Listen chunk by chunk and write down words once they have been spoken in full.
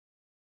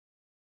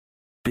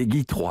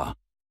Peggy 3.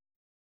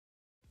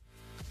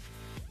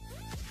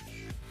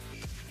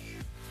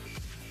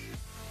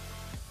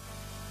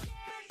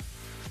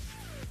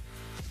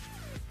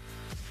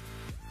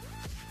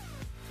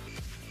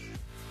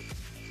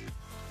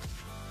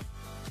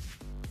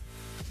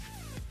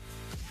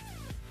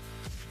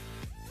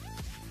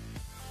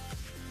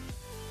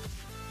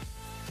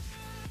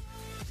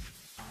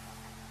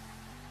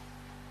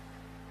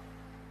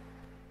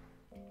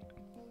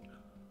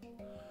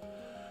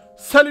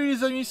 Salut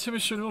les amis, c'est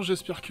Monsieur Nours,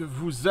 j'espère que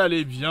vous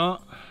allez bien.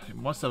 Et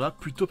moi ça va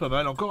plutôt pas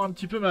mal, encore un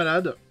petit peu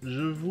malade.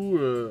 Je vous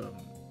le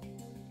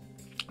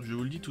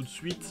dis tout de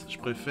suite, je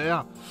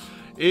préfère.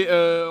 Et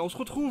on se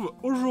retrouve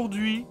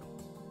aujourd'hui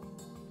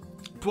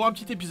pour un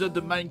petit épisode de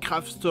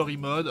Minecraft Story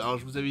Mode. Alors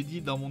je vous avais dit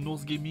dans mon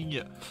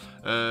Noursgaming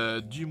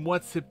du mois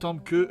de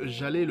septembre que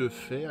j'allais le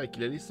faire et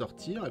qu'il allait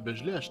sortir. Et ben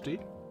je l'ai acheté.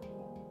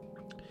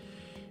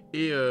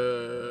 Et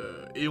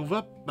on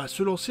va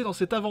se lancer dans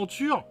cette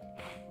aventure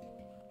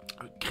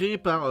créé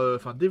par,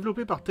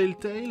 développé par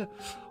Telltale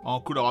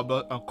en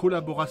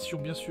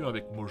collaboration bien sûr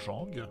avec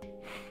Mojang.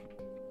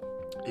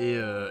 Et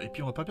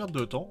puis on va pas perdre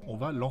de temps, on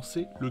va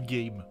lancer le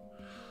game.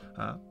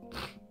 Hein,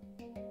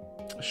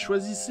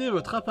 choisissez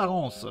votre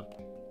apparence.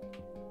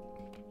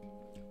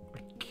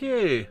 Ok.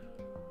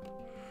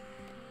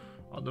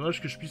 Alors,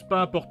 dommage que je puisse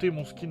pas importer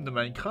mon skin de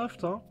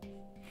Minecraft. Hein.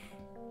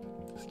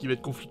 Ce qui va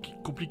être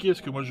compliqué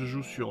parce que moi je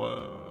joue sur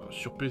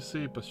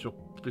PC et pas sur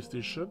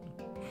PlayStation.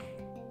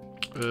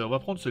 On va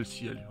prendre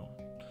celle-ci, allez.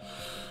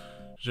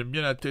 J'aime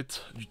bien la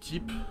tête du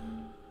type.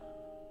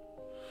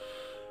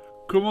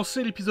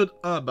 Commencer l'épisode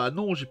 1. Bah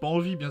non, j'ai pas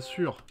envie, bien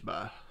sûr.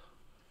 Bah...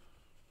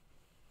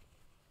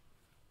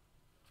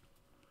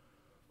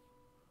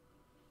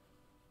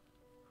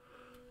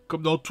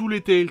 Comme dans tous les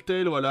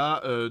Telltale,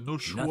 voilà, nos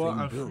choix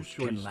influent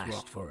sur l'histoire.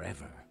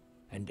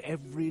 And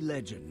every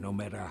legend, no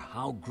matter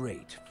how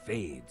great,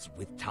 fades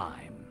with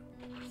time.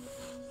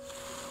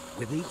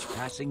 With each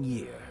passing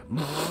year,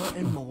 more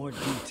and more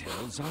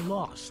details are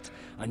lost,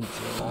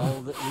 until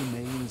all that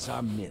remains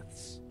are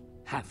myths,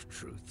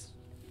 half-truths.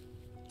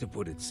 To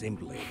put it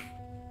simply,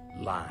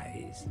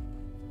 lies.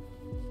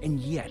 And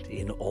yet,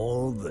 in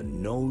all the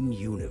known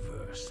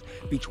universe,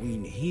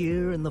 between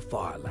here and the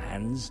far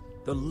lands,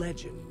 the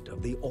legend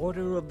of the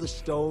Order of the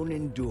Stone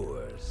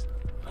endures,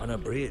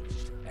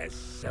 unabridged as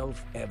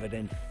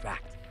self-evident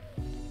fact.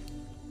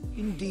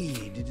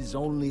 Indeed, it is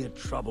only a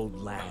troubled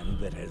land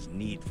that has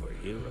need for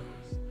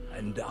heroes,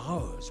 and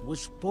ours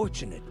was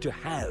fortunate to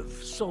have,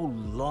 so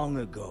long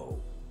ago,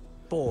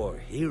 4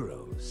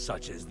 heroes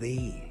such as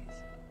these.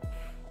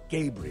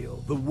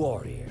 Gabriel, the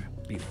warrior,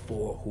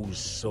 before whose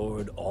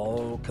sword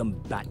all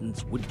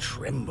combatants would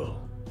tremble.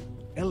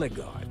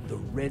 Eligard, the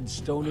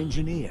redstone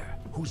engineer,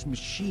 whose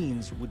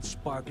machines would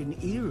spark an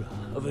era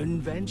of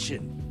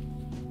invention.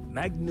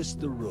 Magnus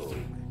the rogue,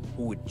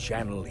 who would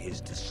channel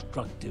his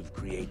destructive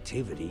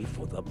creativity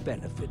for the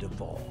benefit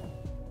of all.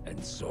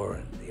 And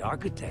Soren, the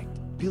architect,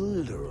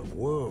 builder of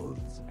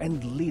worlds,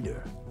 and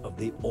leader of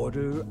the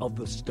Order of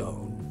the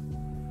Stone.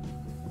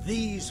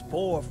 These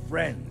 4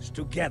 friends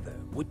together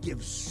would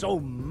give so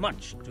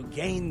much to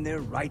gain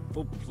their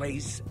rightful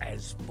place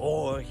as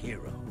 4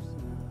 heroes.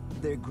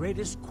 Their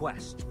greatest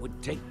quest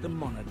would take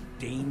them on a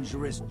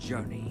dangerous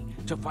journey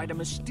to fight a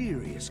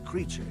mysterious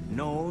creature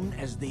known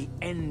as the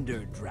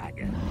Ender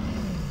Dragon.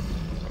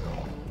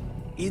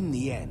 In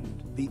the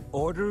end, the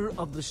Order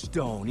of the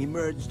Stone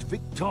emerged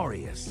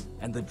victorious,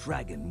 and the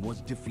dragon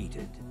was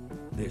defeated.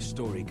 Their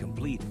story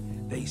complete,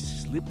 they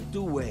slipped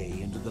away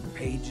into the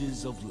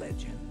pages of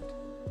legend.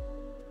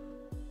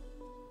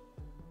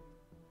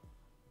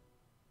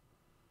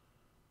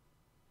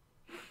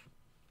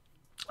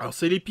 Alors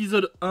c'est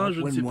l'épisode 1,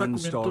 je ne sais pas combien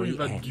de temps il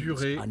va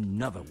durer.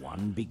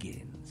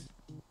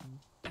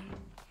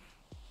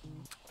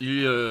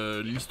 Et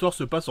l'histoire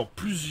se passe en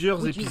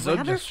plusieurs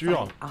épisodes, bien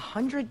sûr.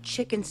 100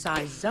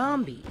 chicken-sized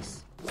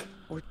zombies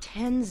or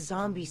 10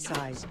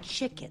 zombie-sized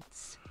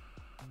chickens.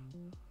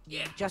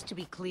 Just to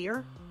be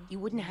clear, you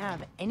wouldn't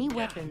have any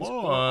weapons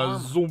or un armor.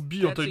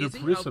 zombie en taille de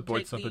poulet, ça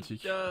pourrait être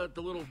sympathique.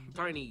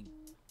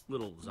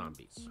 Little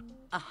zombies.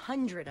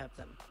 100 of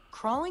them,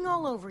 crawling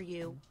all over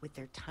you with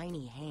their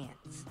tiny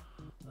hands.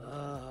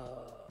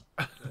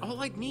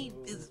 All I'd need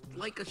is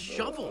like a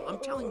shovel. I'm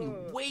telling you,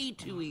 way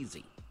too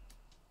easy.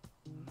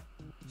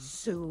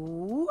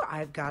 So,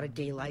 I've got a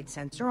daylight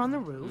sensor on the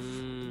roof.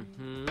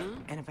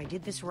 And if I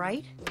did this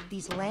right,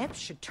 these lamps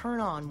should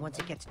turn on once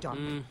it gets dark.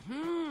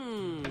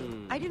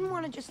 I didn't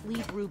want to just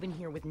leave Reuben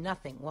here with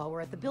nothing while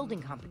we're at the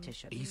building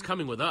competition. He's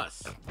coming with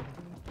us.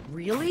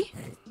 Really?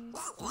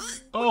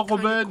 Oh,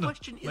 Reuben!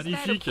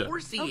 Magnifique!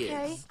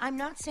 Okay, I'm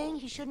not saying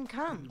he shouldn't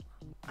come.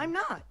 I'm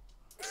not.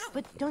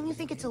 But don't you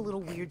think it's a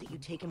little weird that you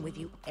take him with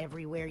you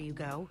everywhere you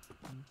go?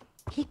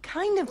 He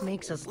kind of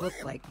makes us look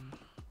like...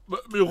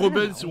 Mais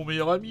Reuben, c'est mon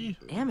meilleur ami.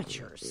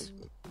 Amateurs.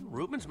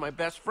 Reuben's my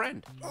best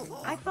friend.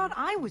 I thought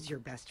I was your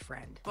best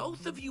friend.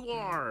 Both of you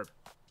are.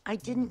 I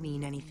didn't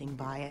mean anything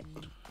by it.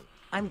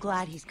 I'm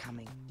glad he's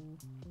coming.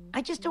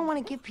 I just don't want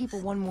to give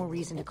people one more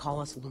reason to call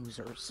us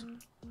losers.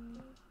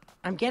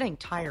 I'm getting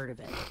tired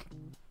of it.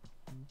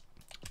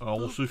 Alors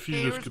on se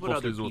fiche de ce que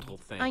pensent les autres.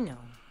 I know.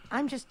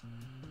 I'm just...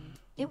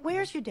 It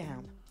wears you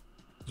down.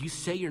 You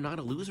say you're not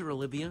a loser,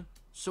 Olivia,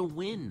 so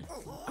win.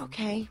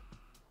 Okay.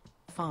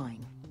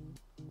 Fine.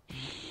 Did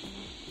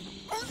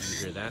you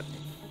hear that?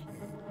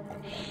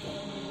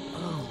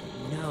 Oh,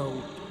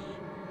 no.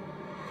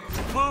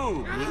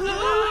 Boom!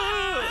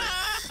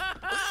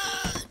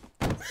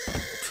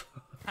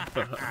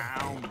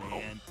 Ow,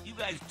 man. You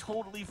guys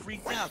totally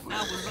freaked out.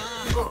 That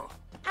was on.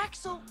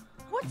 Axel,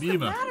 what's the Bima.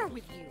 matter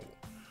with you?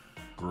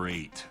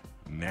 Great.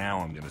 Now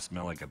I'm gonna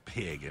smell like a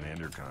pig in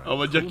Endercon. Ah, on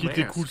va dire Cool qu'il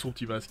était mask. cool son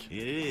petit masque.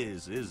 It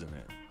is, isn't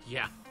it?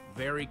 Yeah,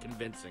 very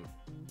convincing.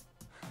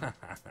 The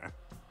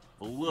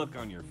look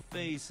on your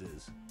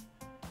faces.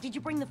 Did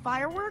you bring the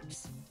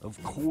fireworks?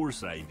 Of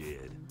course I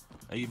did.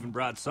 I even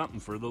brought something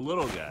for the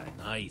little guy.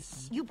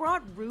 Nice. You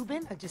brought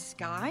Reuben a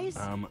disguise?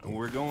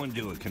 We're going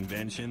to a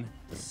convention.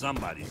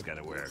 Somebody's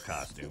gotta wear a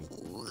costume.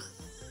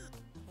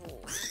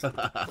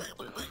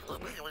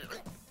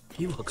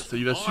 He looks Ça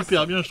y va awesome.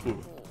 super bien, je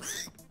trouve.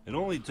 It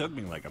only took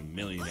me like a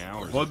million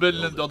hours. to Reuben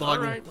build it. l'Ender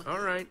Dragon.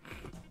 All right.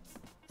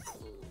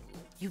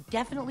 You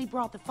definitely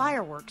brought the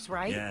fireworks,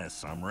 right?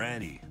 Yes, I'm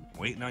ready.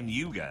 Waiting on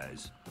you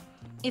guys.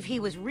 If he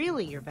was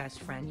really your best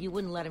friend, you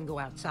wouldn't let him go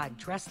outside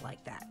dressed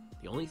like that.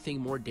 The only thing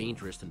more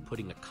dangerous than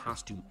putting a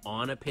costume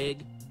on a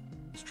pig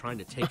is trying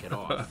to take it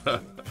off.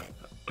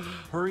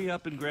 Hurry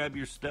up and grab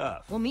your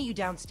stuff. We'll meet you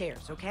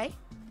downstairs, okay?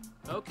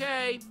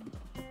 Okay.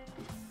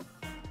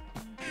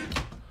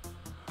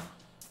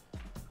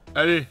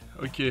 Allez,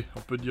 ok,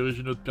 on peut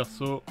diriger notre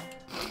perso.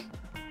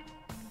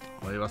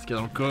 On va aller voir ce qu'il y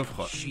a dans le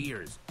coffre.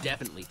 Shear's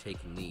definitely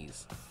taking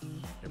these.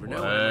 Never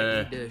know, I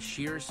Ouais. might need to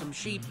shear some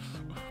sheep.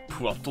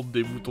 Pouvoir tondre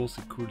des moutons,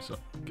 c'est cool ça.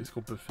 Qu'est-ce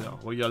qu'on peut faire?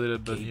 Regardez la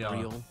bannière.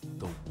 Gabriel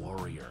the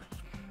Warrior.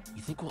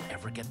 You think we'll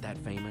ever get that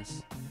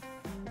famous?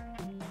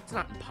 It's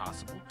not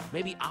impossible.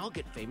 Maybe I'll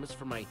get famous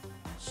for my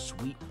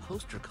sweet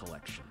poster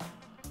collection.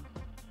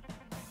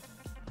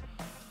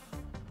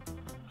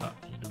 Ah,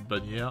 une autre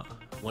bannière.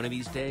 One of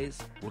these days,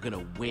 we're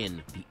gonna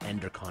win the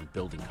EnderCon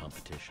building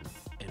competition.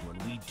 And when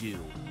we do,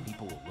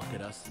 people will look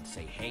at us and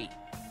say, hey,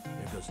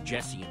 there goes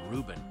Jesse and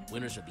Reuben,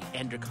 winners of the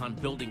EnderCon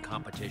building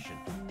competition.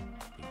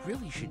 They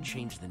really should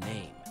change the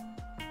name.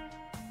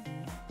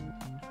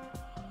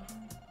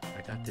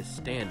 I got this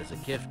stand as a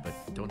gift, but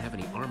don't have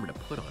any armor to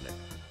put on it.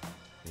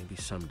 Maybe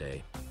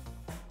someday.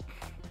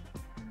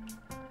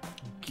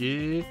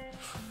 Ok.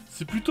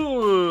 C'est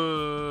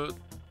plutôt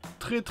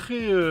très.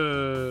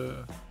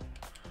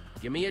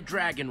 Give me a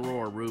dragon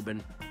roar,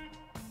 Reuben.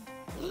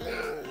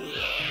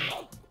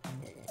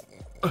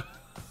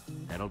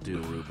 That'll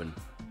do, Reuben.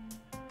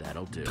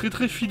 That'll do.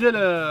 Très fidèle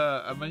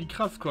à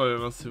Minecraft quand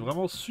même. Hein. C'est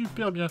vraiment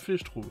super bien fait,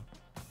 je trouve.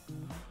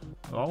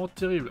 Vraiment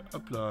terrible.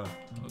 Hop là,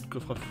 notre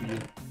coffre à fouiller.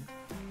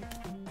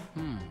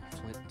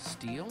 Flint and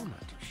steel,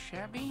 not too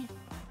shabby.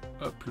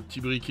 Hop, le petit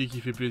briquet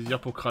qui fait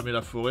plaisir pour cramer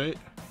la forêt.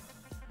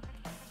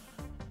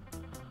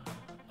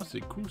 Ah,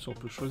 c'est cool ça, on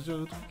peut choisir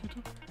le truc et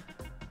tout.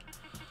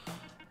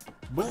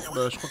 Bon,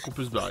 bah je crois qu'on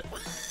peut se barrer.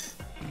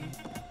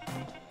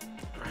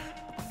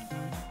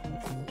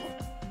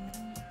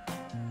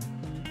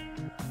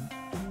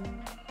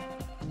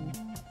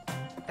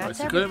 Ouais,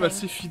 c'est quand même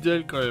assez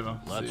fidèle quand même.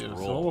 Hein. C'est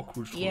vraiment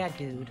cool, je trouve. Yeah,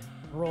 dude.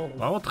 Roll.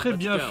 Vraiment très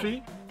bien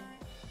fait.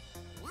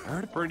 I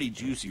heard a pretty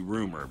juicy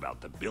rumor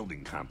about the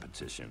building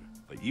competition,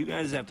 but you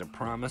guys have to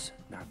promise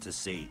not to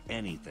say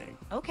anything.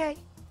 Okay.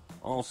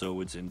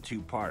 Also, it's in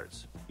 2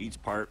 parts,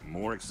 each part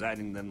more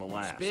exciting than the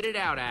last. Spit it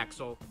out,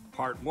 Axel.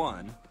 Part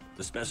 1,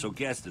 the special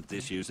guest at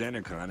this year's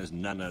EnderCon is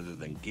none other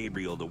than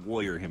Gabriel the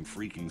Warrior him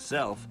freaking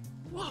self.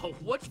 Whoa,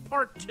 what's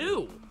part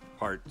 2?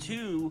 Part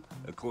 2,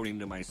 according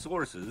to my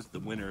sources, the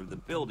winner of the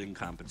building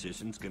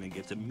competition's gonna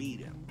get to meet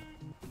him.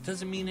 It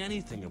doesn't mean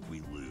anything if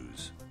we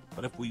lose,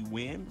 but if we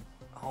win,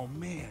 oh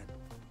man,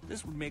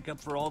 this would make up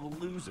for all the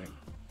losing.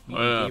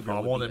 Ouais,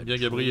 apparemment on aime bien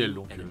Gabriel,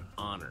 donc. And an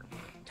honor.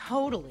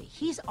 Totally.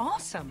 He's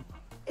awesome.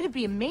 It'd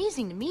be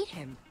amazing to meet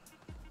him.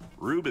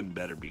 Reuben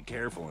better be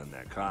careful in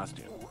that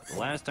costume. The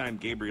last time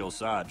Gabriel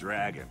saw a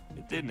dragon,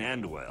 it didn't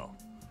end well.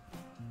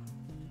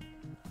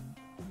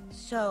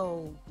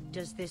 So,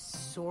 does this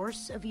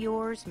source of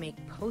yours make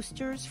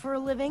posters for a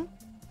living?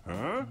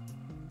 Huh?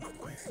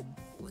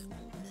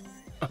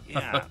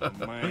 Yeah,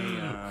 my Faut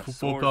pas en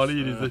source, parler,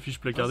 il y a des affiches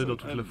placardées dans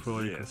doesn't toute la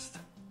forêt. Quoi. exist.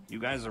 You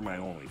guys are my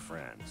only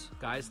friends.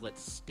 Guys,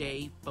 let's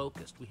stay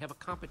focused. We have a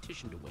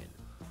competition to win.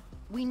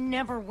 We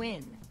never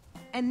win.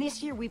 And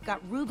this year we've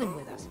got Reuben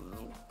with us.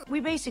 We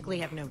basically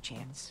have no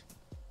chance.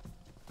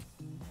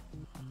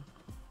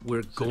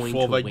 We're going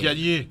fois, to on va win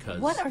gagner.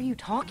 What are you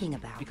talking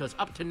about? Because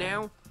up to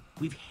now,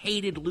 we've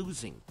hated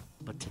losing.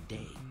 But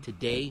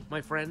today,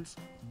 my friends,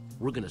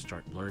 we're gonna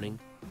start learning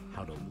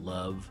how to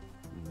love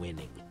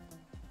winning.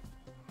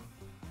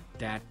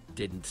 That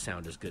didn't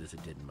sound as good as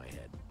it did in my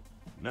head.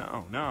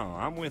 No,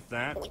 I'm with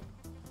that.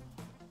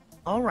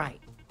 All right.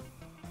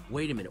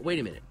 Wait a minute.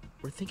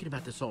 We're thinking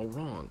about this all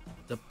wrong.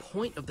 The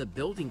point of the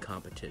building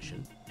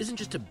competition isn't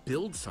just to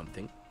build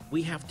something.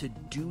 We have to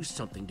do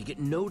something to get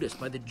noticed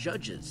by the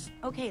judges.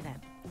 Okay then.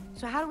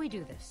 So how do we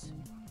do this?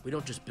 We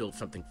don't just build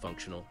something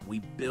functional, we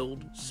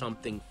build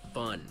something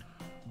fun.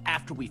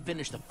 After we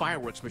finish the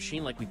fireworks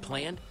machine like we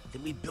planned,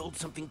 then we build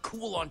something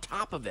cool on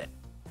top of it.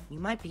 You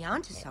might be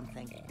onto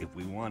something. If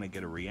we want to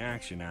get a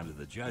reaction out of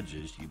the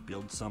judges, you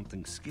build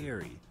something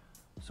scary.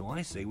 So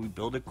I say we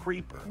build a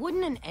creeper.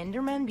 Wouldn't an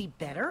Enderman be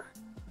better?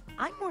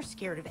 I'm more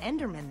scared of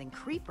Endermen than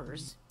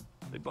creepers.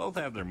 They both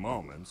have their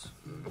moments.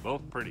 They're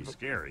both pretty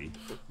scary.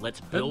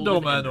 Let's build an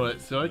Enderman, Enderman. ouais,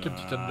 c'est vrai qu'un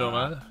petit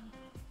Enderman.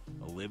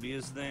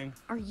 Olivia's thing?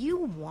 Are you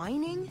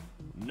whining?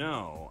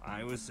 No,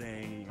 I was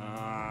saying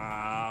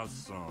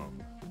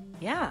awesome.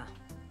 Yeah.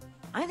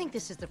 I think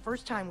this is the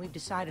first time we've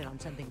decided on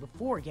something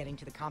before getting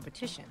to the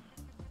competition.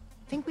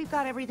 Think we've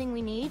got everything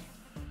we need?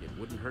 It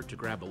wouldn't hurt to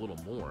grab a little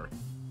more.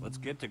 Let's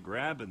get to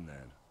grabbing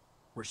then.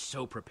 We're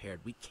so prepared.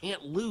 We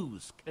can't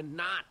lose.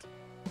 Cannot.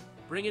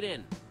 Bring it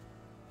in.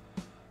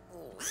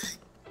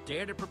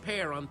 Dare to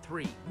prepare on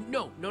 3.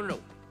 No.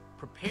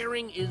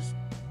 Preparing is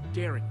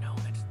daring. No,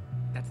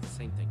 that's the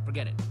same thing.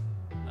 Forget it.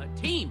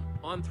 Team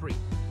on 3.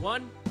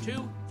 1,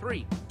 2,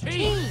 3.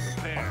 Team!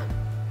 Prepare.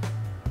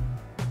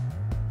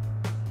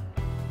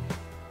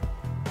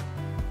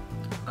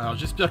 Alors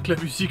j'espère que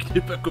la musique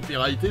n'est pas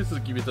copyrightée, c'est ce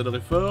qui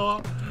m'étonnerait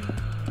fort.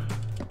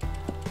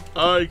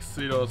 Ah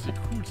excellent, c'est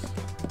cool ça.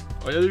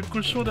 Oh, il y a du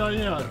cochon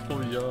derrière, trop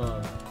bien.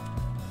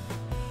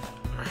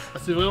 Ah,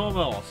 c'est vraiment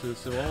marrant,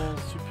 c'est vraiment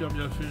super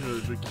bien fait,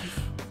 je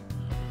kiffe.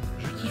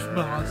 Je kiffe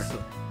ma race.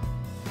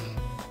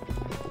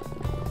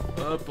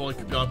 Hop, on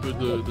récupère un peu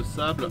de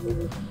sable.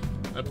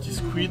 Un petit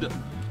squid,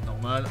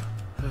 normal.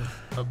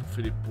 Hop, on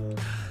fait les ponts.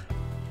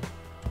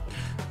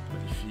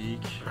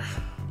 Magnifique.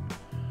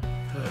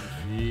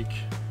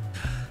 Magnifique.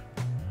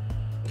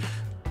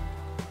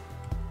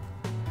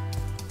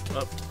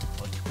 Hop,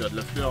 on récupère de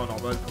la fleur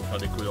normale pour faire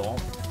des colorants.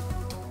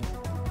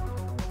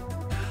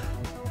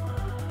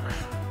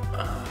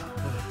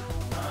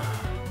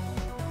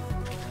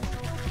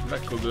 La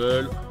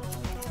cobble.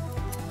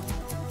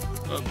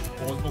 Hop,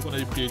 heureusement qu'on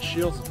avait pris les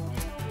cheers.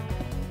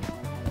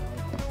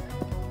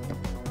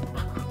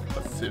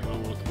 C'est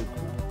vraiment trop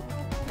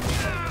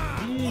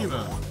cool. Bim!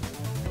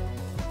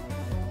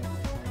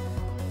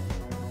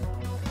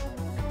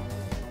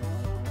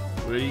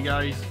 Ready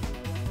guys?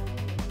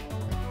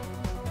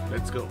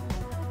 Let's go.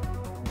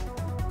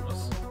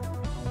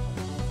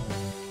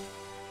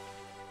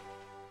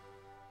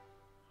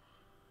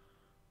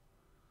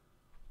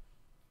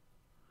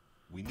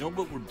 We know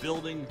what we're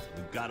building.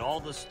 We've got all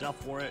the stuff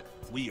for it.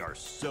 We are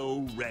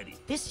so ready.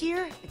 This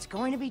year, it's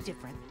going to be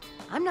different.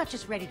 I'm not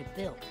just ready to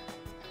build.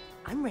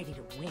 I'm ready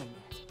to win.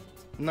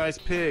 Nice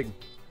pig,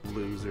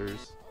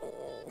 losers.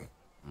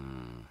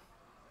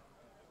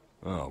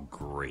 Oh,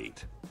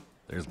 great.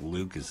 There's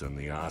Lucas and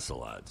the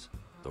Ocelots.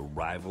 The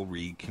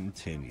rivalry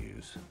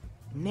continues.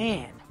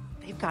 Man,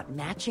 they've got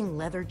matching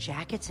leather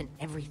jackets and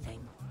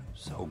everything.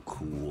 So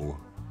cool.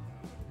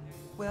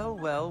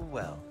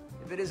 Well.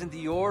 If it isn't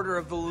the order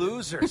of the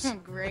losers.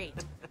 Great.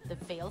 The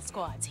fail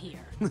squad's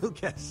here.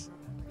 Lucas,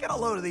 get a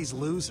load of these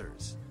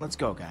losers. Let's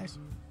go, guys.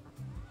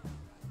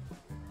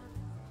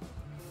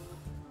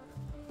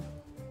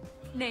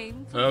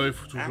 Name? Ah oui, il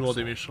faut toujours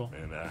des méchants.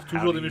 And, Faut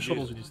toujours des méchants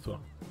dans une histoire.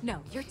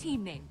 No, your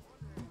team name.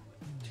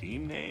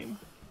 Team name?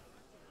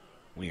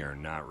 We are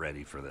not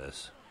ready for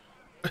this.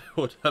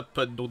 On n'a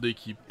pas de nom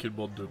d'équipe, quelle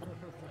bande de cons.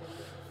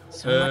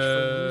 So much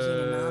for losing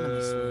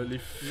anonymously. Les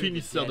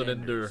finisseurs de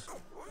l'Ender.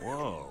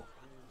 Whoa.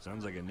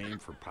 Sounds like a name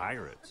for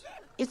pirates.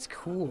 It's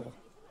cool.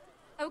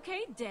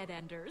 Okay, Dead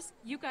Enders.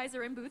 You guys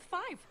are in booth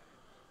 5.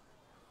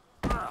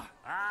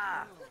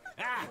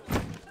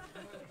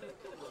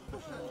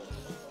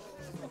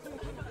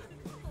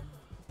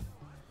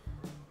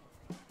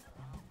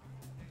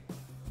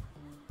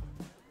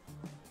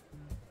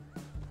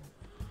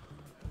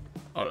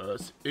 Oh là là,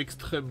 c'est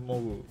extrêmement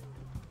beau.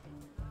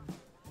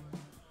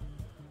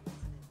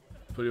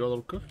 On peut aller voir dans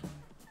le coffre?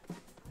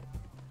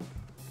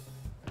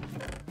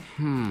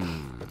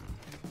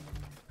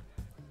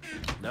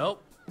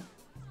 Nope.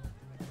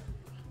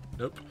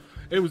 Nope.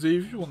 Eh, vous avez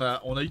vu, on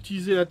a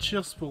utilisé la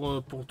cheers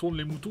pour tourner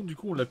les moutons, du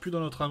coup on l'a plus dans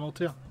notre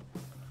inventaire.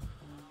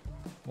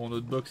 Bon,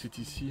 notre box est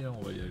ici, hein,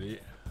 on va y aller.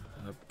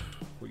 Hop,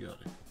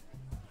 regardez.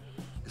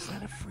 Is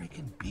that a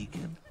freaking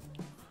beacon?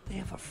 They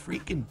have a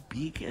freaking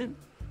beacon?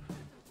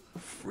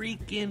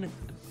 Freaking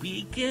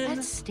beacon?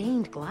 That's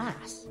stained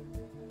glass.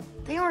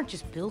 They aren't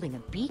just building a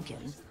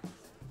beacon.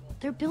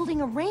 They're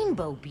building a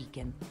rainbow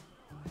beacon.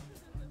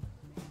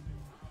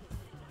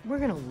 We're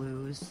gonna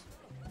lose.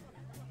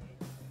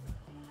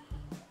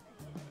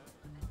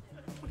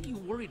 What are you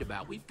worried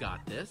about? We've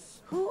got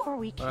this. Who are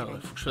we Ah, kidding?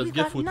 ouais, faut que je fasse We've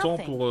gaffe got au temps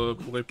nothing. pour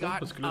We've répondre got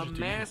parce que là a j'étais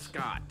vite.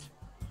 mascot.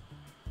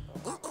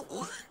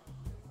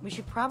 We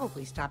should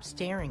probably stop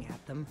staring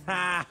at them.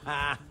 Ha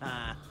ha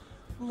ha.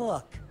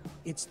 Look,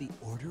 it's the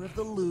order of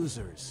the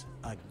losers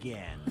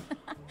again.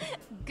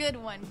 Good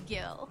one,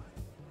 Gil.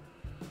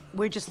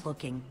 We're just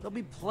looking. There'll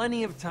be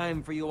plenty of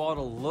time for you all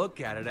to look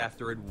at it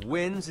after it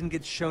wins and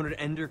gets shown at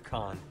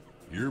EnderCon.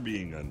 You're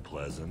being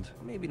unpleasant.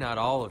 Maybe not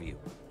all of you.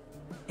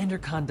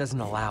 EnderCon doesn't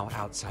allow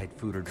outside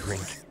food or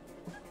drink.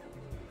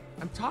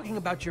 I'm talking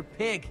about your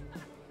pig.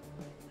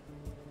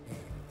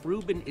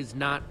 Reuben is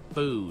not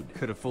food.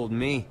 Could have fooled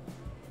me.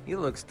 He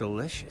looks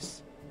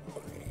delicious.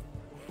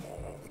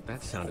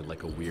 That sounded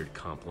like a weird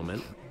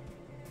compliment.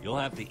 You'll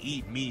have to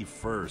eat me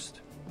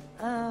first.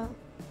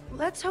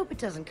 Let's hope it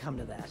doesn't come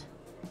to that.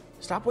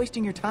 Stop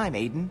wasting your time,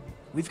 Aiden.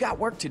 We've got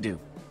work to do.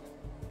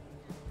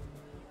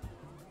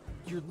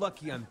 You're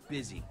lucky I'm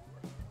busy.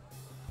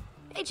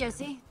 Hey,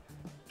 Jesse.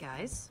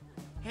 Guys,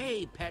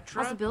 Hey,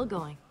 Petra. how's the build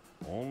going?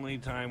 Only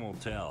time will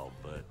tell,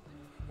 but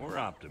we're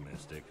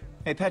optimistic.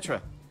 Hey,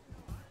 Petra.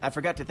 I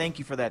forgot to thank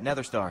you for that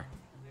nether star.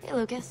 Hey,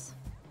 Lucas.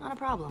 Not a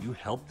problem. You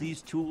help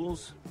these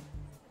tools?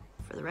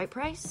 For the right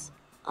price,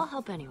 I'll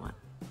help anyone.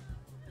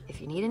 If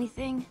you need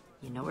anything,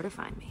 you know where to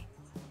find me.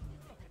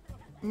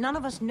 None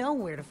of us know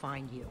where to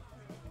find you.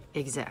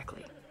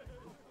 Exactly.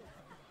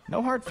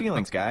 No hard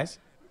feelings, guys.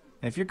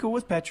 And if you're cool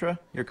with Petra,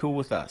 you're cool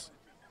with us.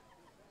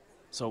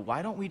 So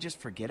why don't we just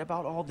forget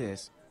about all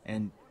this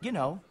and, you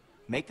know,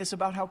 make this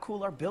about how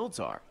cool our builds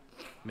are?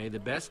 May the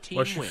best team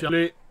Moi, je suis win.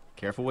 fermé.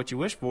 Careful what you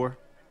wish for.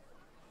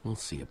 We'll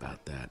see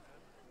about that.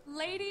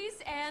 Ladies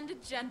and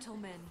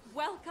gentlemen,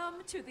 welcome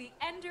to the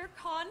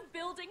EnderCon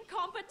building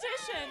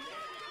competition.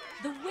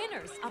 The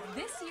winners of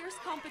this year's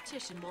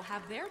competition will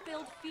have their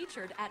build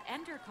featured at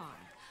EnderCon.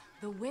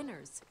 The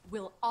winners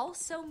will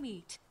also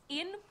meet,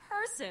 in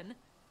person,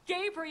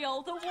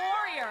 Gabriel the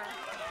Warrior.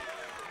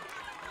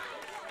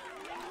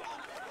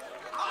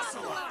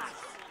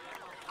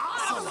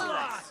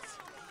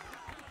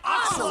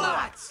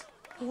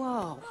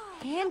 Whoa,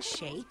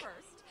 handshake?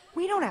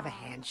 We don't have a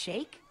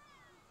handshake.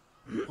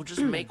 We'll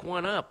just make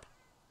one up.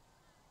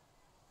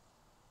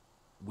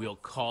 We'll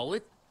call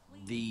it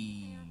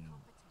the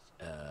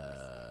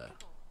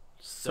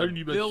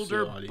Salut,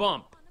 Builder bâtisseur, allez.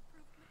 Bump.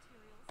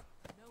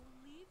 No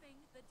leaving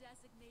the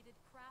designated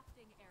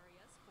crafting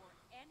areas for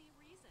any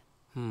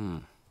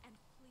reason. And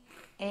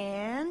please,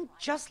 And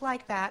just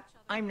like that,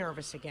 I'm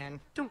nervous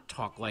again. Don't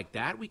talk like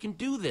that. We can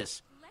do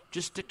this.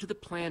 Just stick to the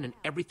plan and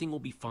everything will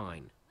be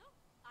fine.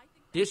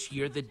 This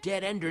year, the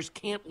Dead Enders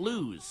can't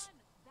lose.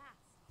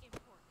 that's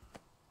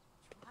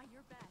important. Try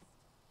your best.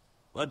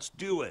 Let's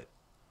do it.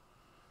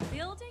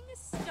 Building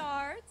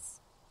starts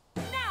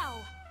now.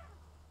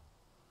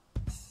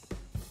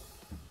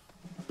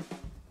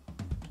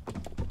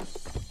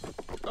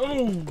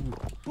 Oh,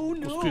 Oh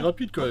on se prie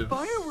rapide quand même.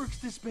 Fireworks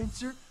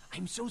dispenser!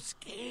 I'm so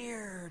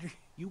scared.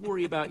 You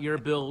worry about your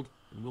build,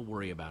 and we'll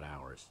worry about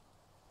ours.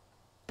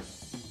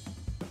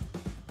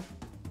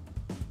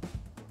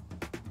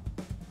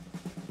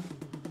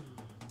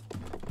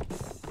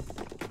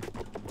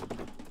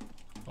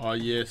 Oh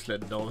yes,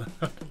 là-dedans.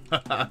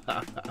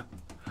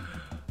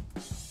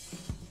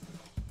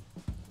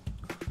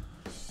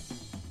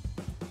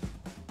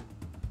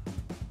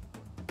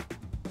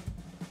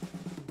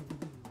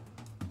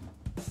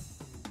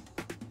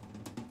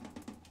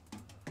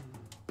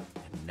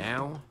 And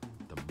now,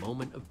 the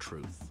moment of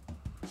truth.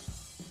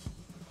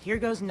 Here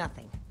goes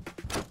nothing.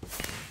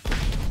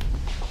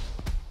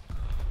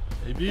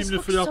 Et bim, This le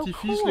looks feu so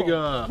d'artifice, cool. les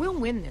gars. We'll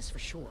win this for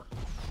sure.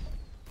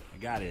 I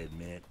gotta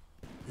admit,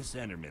 this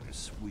Enderman is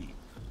sweet.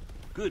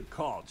 Good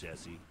call,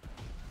 Jesse.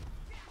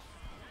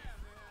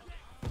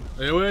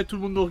 Et ouais, tout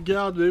le monde nous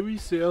regarde. Mais oui,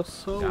 c'est un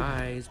saut.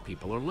 Guys,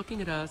 people are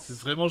looking at C'est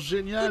us. vraiment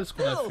génial ce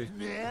qu'on a fait.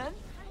 Man!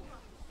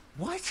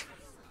 What?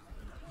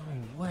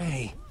 No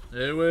way.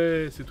 Eh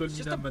ouais, c'est toi le It's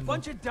just a minable maintenant.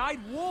 bunch of dyed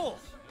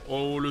wolves.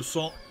 Oh, le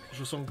sang.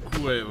 Je sens le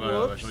coup, ouais,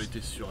 voilà, ouais, j'en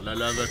étais sûr. La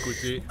lave à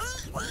côté.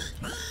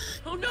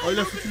 Oh no! Oh, il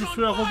a Reuben's foutu le on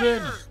feu à fire!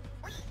 Reuben.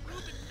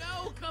 Reuben,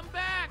 no! Come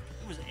back!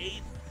 It was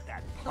Aiden,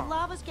 that The punk.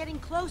 lava's getting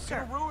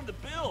closer. Ruined the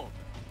build.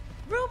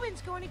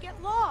 Reuben's going to get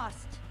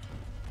lost.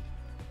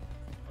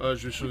 Ah,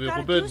 je vais sauver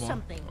gotta Reuben, do moi.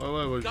 something. Ouais,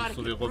 ouais, ouais, je Gotta vais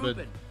sauver get Reuben.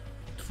 Reuben.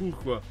 Fou,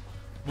 quoi.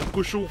 Mon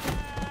cochon.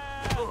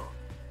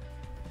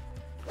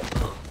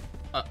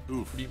 Ah,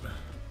 ouf, bim.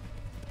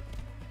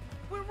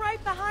 We're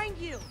right behind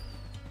you.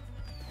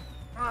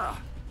 Ah.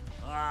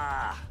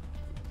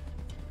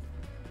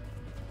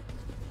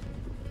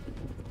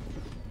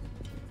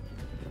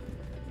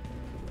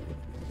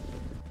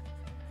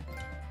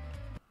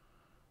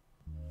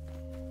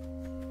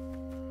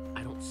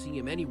 I don't see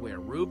him anywhere.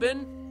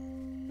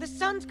 Reuben? The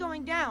sun's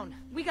going down.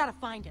 We gotta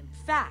find him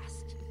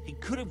fast. He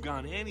could have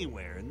gone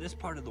anywhere, and this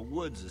part of the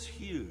woods is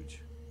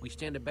huge. We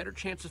stand a better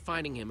chance of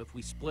finding him if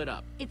we split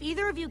up. If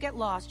either of you get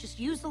lost, just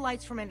use the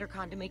lights from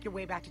EnderCon to make your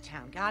way back to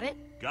town. Got it?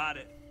 Got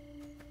it.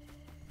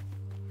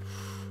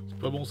 C'est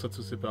pas bon ça de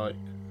se séparer.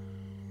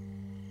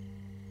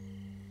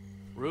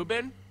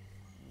 Reuben?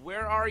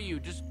 Where are you?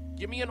 Just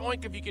give me an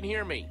oink if you can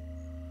hear me.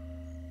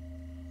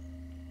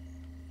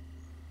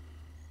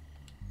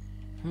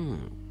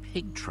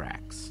 Pig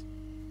tracks.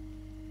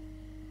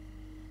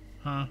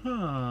 Ah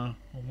ah,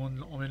 on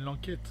mène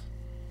l'enquête.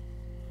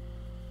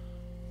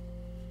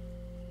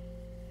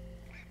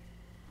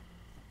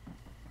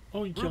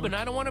 Oh, une Reuben,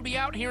 carotte. I don't want to be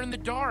out here in the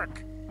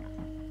dark.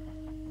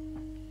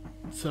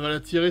 Ça va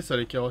l'attirer, ça,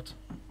 les carottes.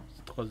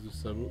 Ces traces de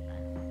sabot.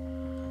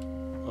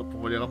 Hop, on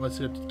va aller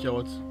ramasser la petite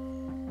carotte.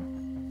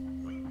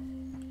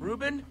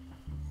 Reuben?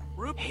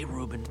 Hey,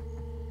 Reuben.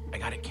 I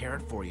got a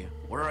carrot for you.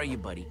 Where are you,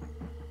 buddy?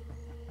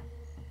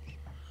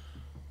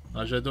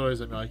 Ah, j'adore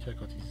les Américains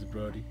quand ils disent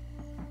bloody.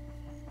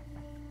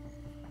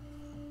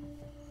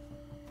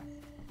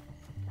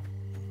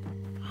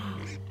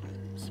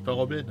 C'est pas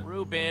Reuben.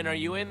 Reuben, are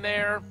you in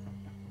there?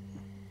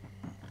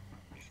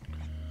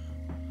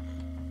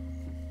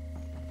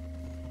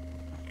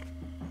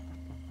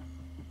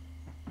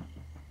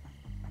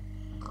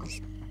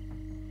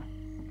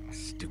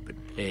 Stupid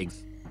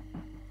pigs.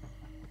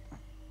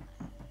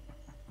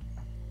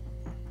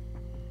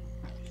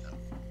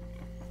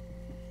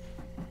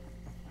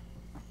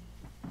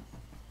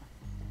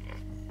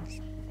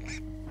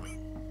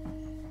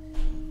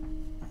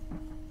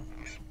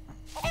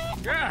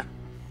 Ah!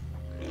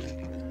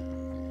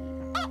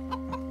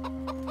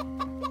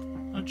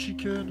 Un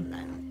chicken.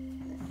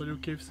 Faut aller au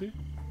KFC.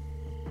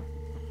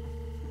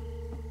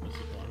 Ah,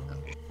 c'est par là.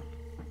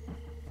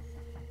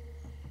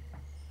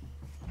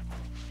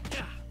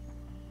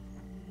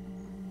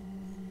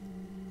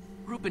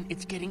 Reuben,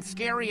 it's getting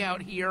scary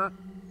out here.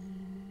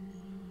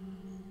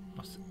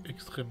 Ah, c'est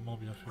extrêmement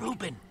bien fait.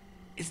 Reuben,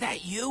 is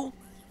that you?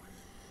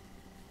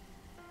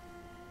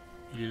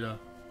 Il est là.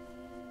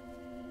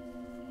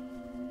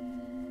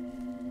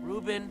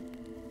 Reuben?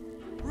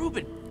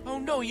 Reuben! Oh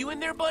no, you in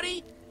there,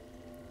 buddy?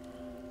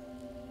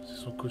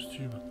 C'est son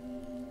costume.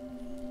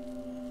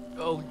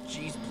 Oh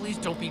jeez, please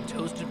don't be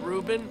toasted,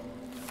 Reuben.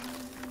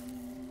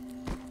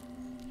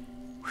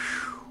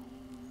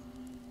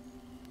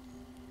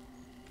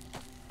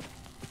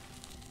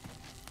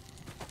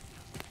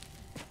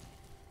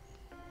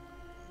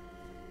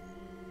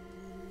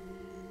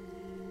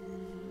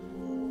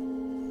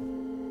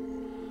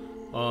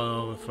 Oh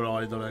non, va falloir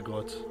aller dans la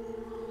grotte.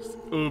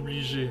 C'est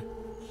obligé.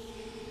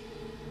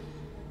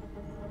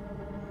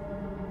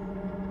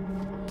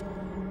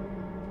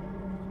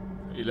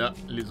 Et là,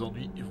 les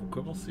ennuis, ils vont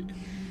commencer.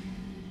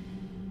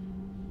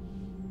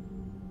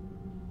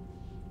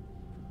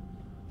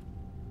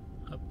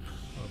 Hop,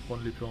 on va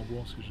prendre l'épée en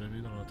bois, on sait jamais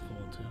dans notre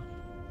inventaire.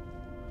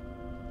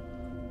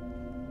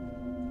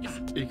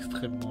 C'est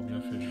extrêmement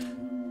bien fait, je trouve.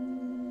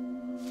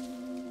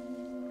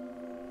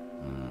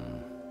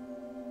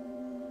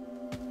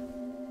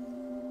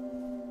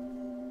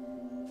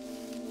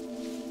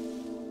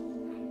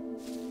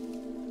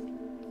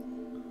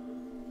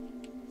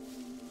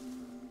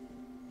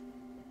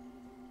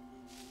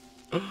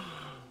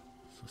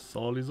 Ça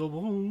sent les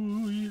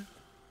embrouilles.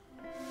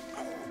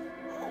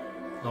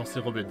 Non, c'est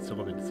Reuben, c'est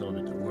Reuben, c'est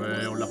Reuben.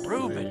 Ouais, on l'a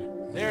retrouvé.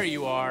 Reuben, there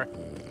you are.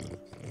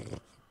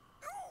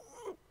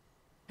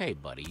 Hey,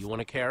 buddy, you want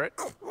a carrot?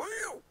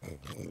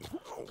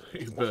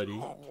 Hey, buddy.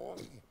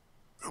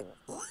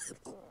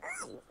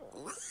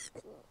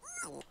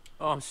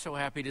 Oh, I'm so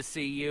happy to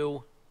see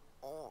you.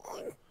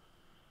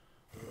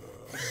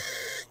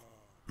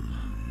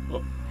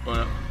 Oh,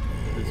 voilà.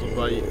 Ils ont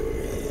baillé.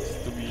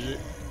 C'est obligé.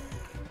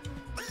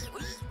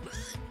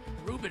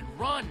 Reuben,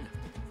 run!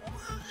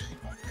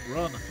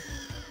 Run!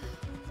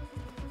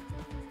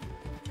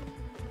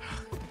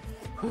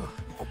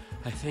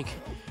 I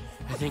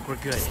think we're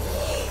good.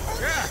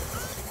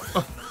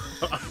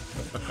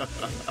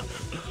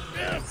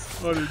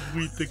 Oh, le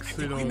bruit est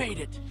excellent. We made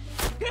it.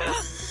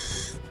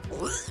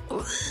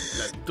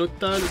 La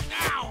totale.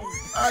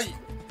 Aïe!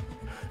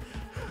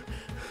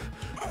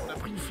 On a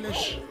pris une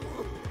flèche.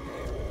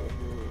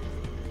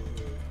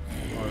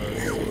 Oh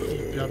là, c'est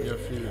hyper bien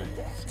fait là.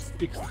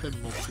 C'est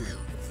extrêmement cool.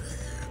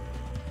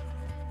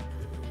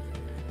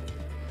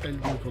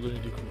 L2 pour donner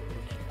des coups.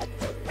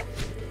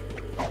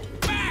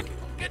 Back!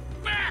 Get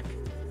back!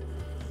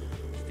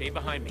 Stay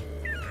behind me.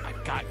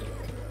 I've got you.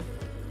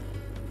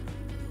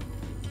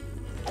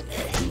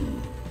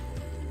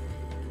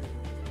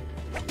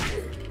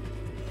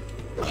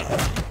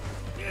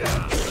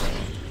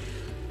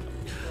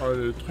 Oh,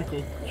 le truc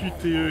en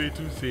QTE et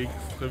tout, c'est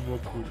extrêmement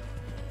cool.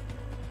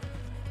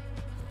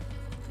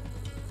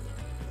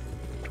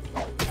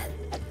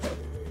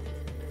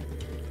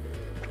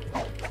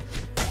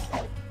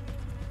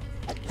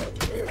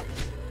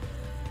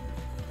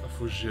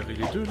 Faut gérer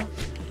les deux là.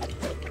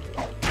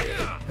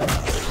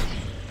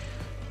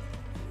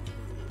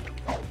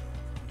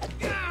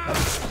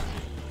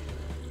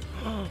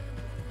 Oh,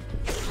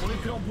 on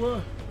épée en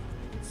bois.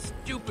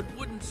 Stupid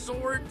wooden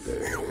swords.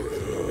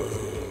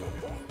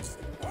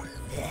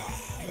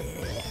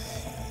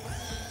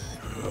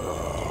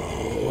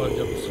 On va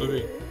bien vous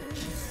sauver.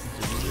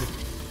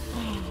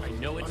 I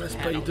know it's la a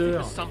spider.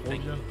 of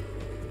something.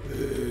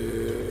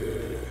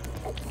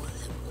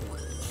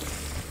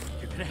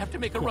 You're gonna have to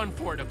make a run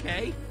for it,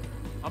 okay?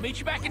 I'll meet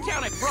you back in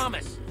town, I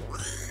promise.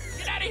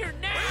 Get out of here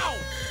now!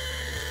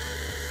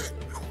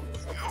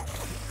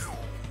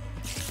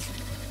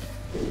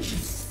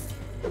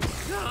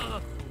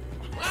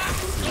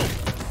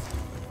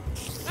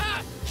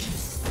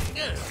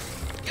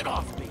 Get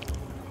off me!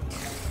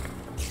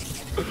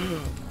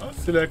 Ah,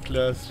 c'est la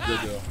classe,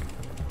 j'adore.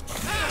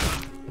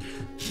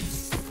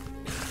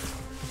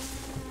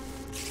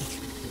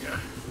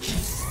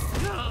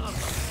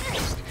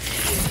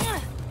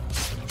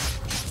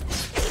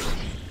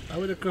 Ah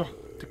ouais, d'accord.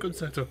 T'es comme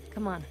ça, toi.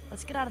 Come on,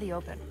 let's get out of the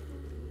open.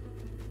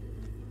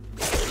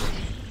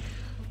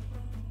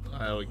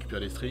 Ah, on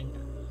récupère les strings.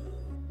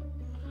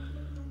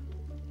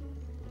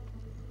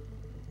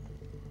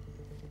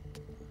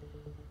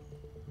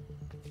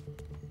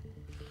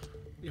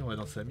 on va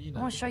dans sa mine. I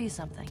want to show you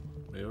something.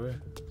 Mais ouais,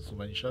 son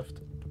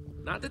mineshaft.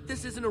 Not that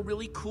this isn't a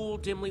really cool,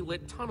 dimly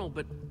lit tunnel,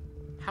 but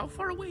how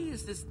far away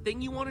is this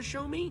thing you want to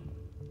show me?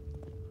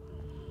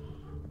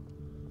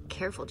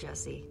 Careful,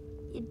 Jesse.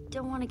 You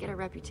don't want to get a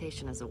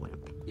reputation as a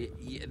wimp.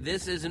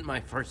 This isn't my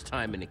first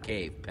time in a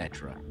cave,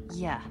 Petra.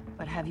 Yeah,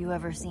 but have you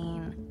ever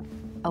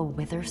seen a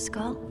wither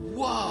skull?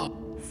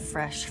 Whoa!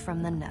 Fresh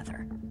from the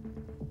nether.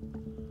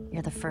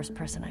 You're the first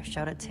person I've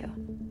showed it to.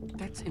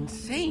 That's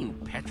insane,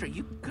 Petra.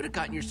 You could have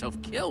gotten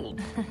yourself killed.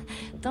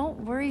 Don't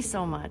worry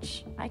so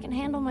much. I can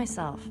handle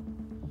myself.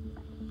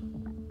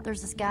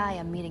 There's this guy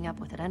I'm meeting up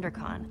with at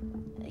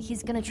EnderCon.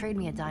 He's gonna trade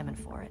me a diamond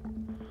for it.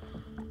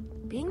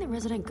 Being the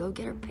resident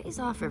go-getter pays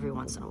off every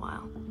once in a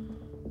while.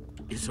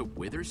 Is a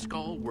wither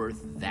skull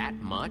worth that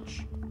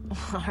much?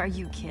 Are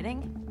you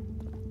kidding?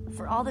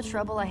 For all the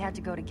trouble I had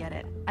to go to get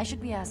it, I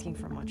should be asking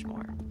for much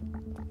more.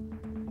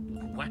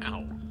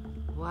 Wow.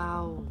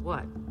 Wow,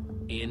 what?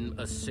 In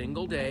a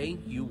single day,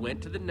 you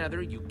went to the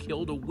nether, you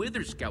killed a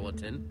wither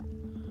skeleton.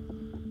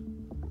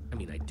 I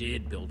mean, I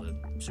did build a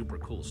super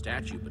cool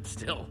statue, but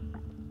still,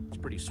 it's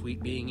pretty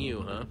sweet being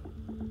you, huh?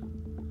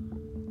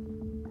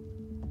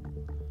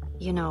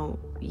 You know,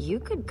 you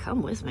could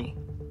come with me.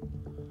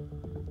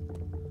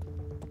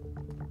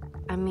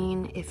 I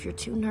mean, if you're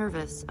too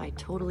nervous, I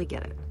totally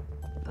get it.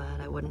 But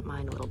I wouldn't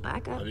mind a little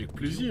backup. Avec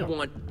plaisir. You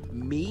want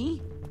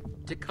me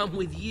to come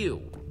with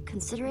you?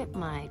 Consider it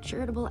my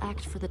charitable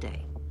act for the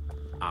day.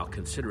 I'll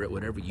consider it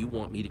whatever you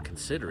want me to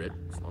consider it,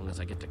 as long as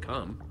I get to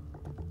come.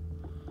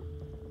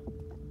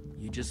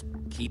 You just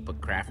keep a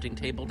crafting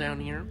table down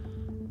here?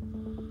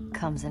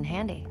 Comes in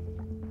handy.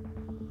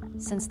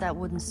 Since that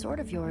wooden sword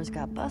of yours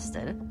got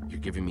busted... You're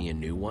giving me a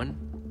new one?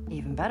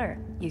 Even better,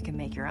 you can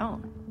make your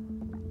own.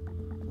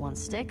 1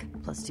 stick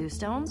plus 2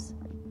 stones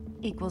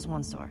equals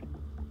 1 sword.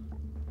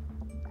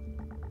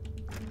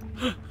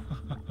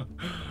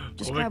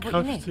 Just grab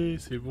what you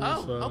need. C'est bon,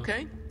 oh, ça.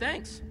 Okay,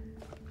 thanks.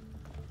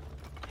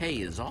 Hey,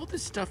 is all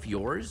this stuff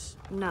yours?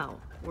 No,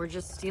 we're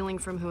just stealing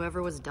from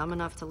whoever was dumb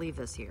enough to leave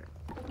this here.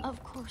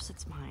 Of course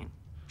it's mine.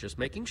 Just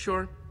making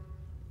sure.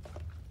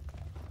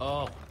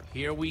 Oh,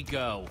 here we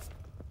go.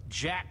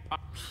 Jackpot.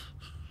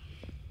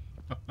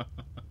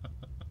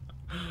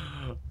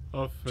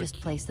 Oh, fuck.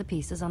 Just place the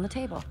pieces on the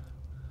table.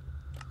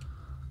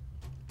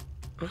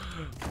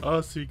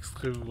 Ah, c'est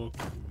extrêmement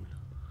cool.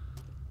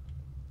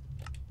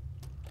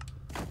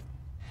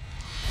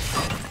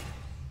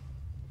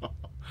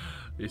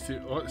 Et c'est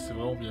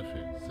vraiment bien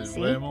fait. C'est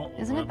vraiment,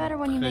 Isn't it better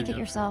when you make it bien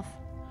yourself?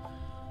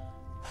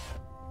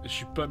 fait. Je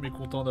suis pas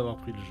mécontent d'avoir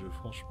pris le jeu,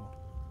 franchement.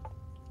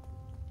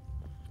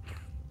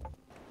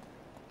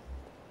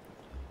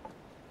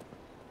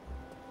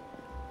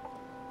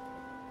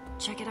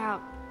 Check it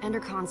out.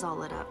 EnderCon's all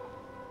lit up.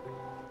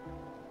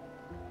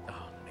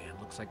 Oh man,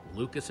 looks like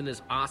Lucas and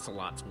his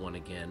ocelots won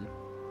again.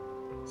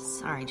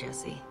 Sorry,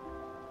 Jesse.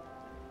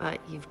 But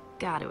you've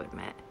got to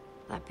admit,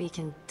 that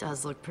beacon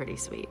does look pretty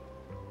sweet.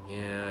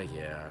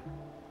 Yeah.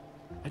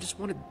 I just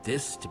wanted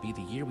this to be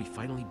the year we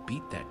finally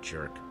beat that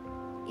jerk.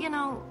 You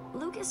know,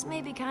 Lucas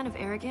may be kind of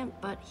arrogant,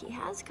 but he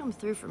has come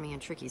through for me in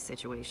tricky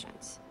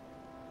situations.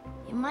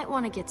 You might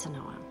want to get to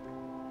know him,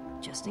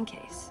 just in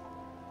case.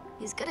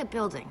 He's good at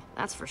building,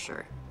 that's for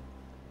sure.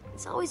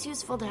 It's always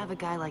useful to have a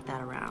guy like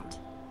that around,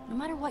 no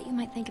matter what you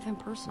might think of him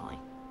personally.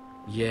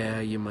 Yeah,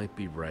 you might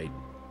be right.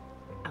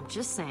 I'm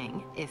just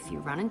saying, if you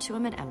run into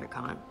him at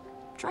EnderCon,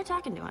 try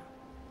talking to him.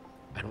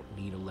 I don't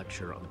need a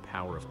lecture on the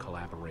power of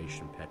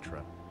collaboration,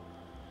 Petra.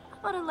 How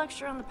about a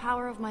lecture on the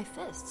power of my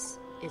fists?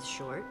 It's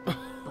short,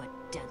 but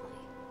deadly.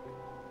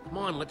 Come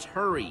on, let's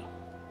hurry.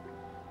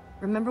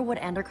 Remember what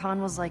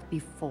EnderCon was like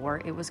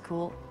before it was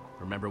cool?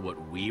 Remember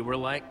what we were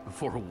like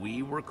before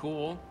we were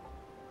cool?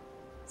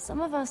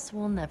 Some of us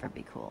will never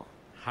be cool.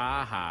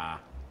 Ha ha.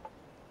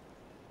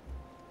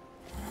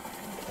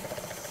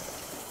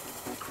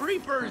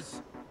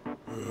 Creepers!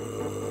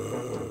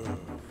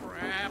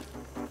 Crap.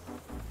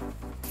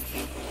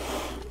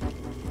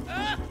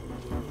 Ah!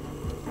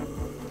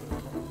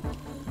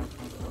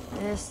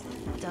 This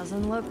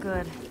doesn't look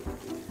good.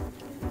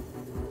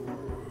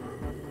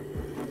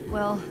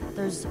 Well,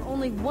 there's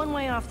only one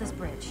way off this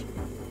bridge.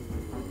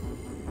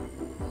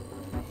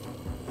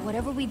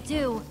 Whatever we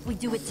do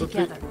it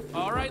together.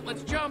 All right,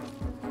 let's jump.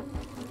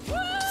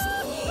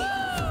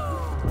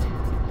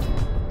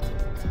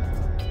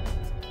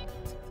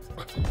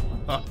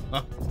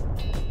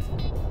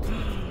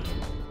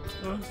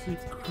 Oh, c'est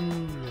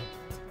cool.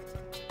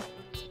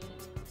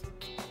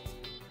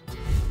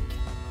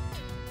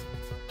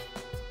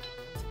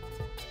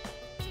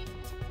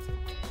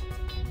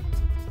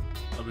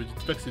 Ah, me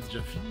dites pas que c'est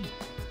déjà fini.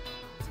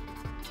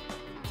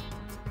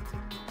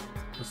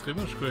 Ça serait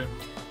moche quand même.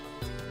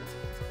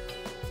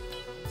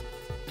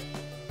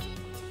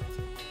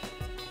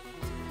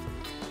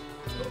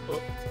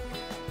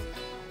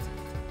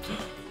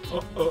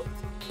 Oh.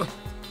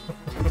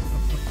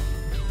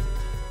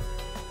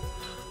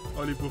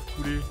 Oh les pauvres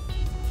poulets,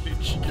 les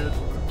chickens.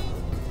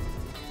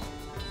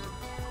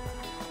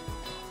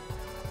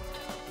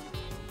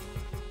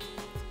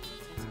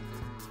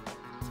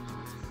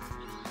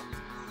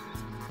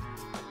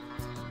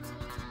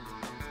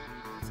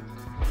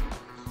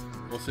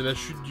 c'est la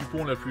chute du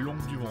pont la plus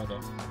longue du monde.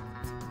 Hein.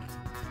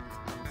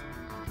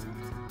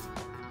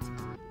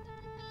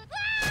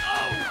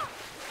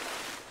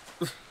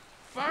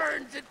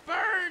 Burns! It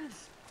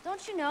burns!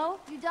 Don't you know?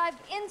 You dived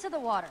into the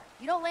water.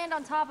 You don't land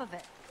on top of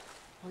it.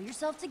 Pull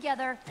yourself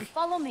together and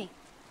follow me.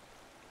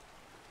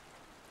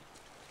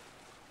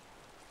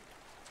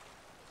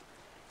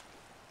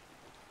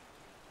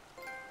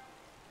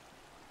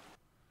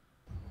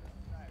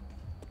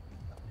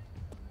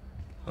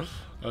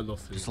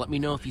 Just let me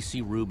know if you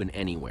see Reuben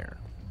anywhere.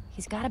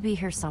 He's gotta be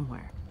here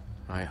somewhere.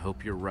 I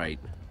hope you're right.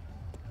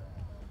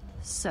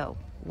 So,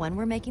 when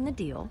we're making the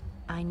deal,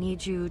 I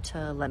need you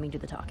to let me do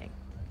the talking,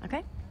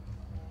 okay?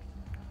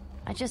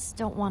 I just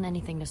don't want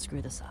anything to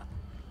screw this up.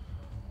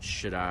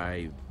 Should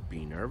I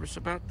be nervous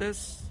about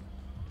this?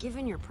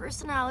 Given your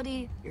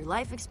personality, your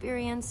life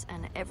experience,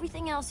 and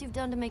everything else you've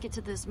done to make it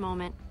to this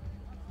moment,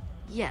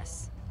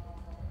 yes.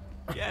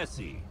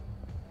 Jesse.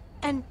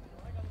 And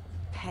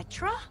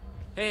Petra?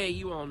 Hey,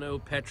 you all know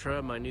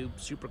Petra, my new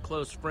super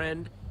close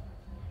friend.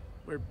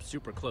 We're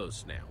super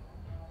close now.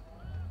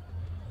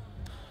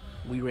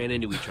 We ran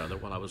into each other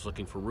while I was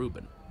looking for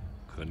Reuben.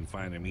 Couldn't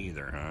find him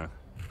either, huh?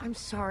 I'm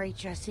sorry,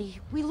 Jesse.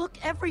 We look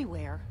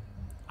everywhere.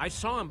 I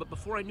saw him, but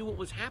before I knew what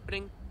was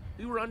happening,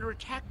 we were under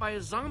attack by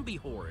a zombie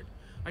horde.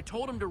 I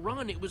told him to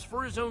run. It was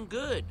for his own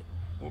good.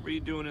 What were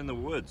you doing in the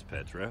woods,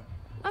 Petra?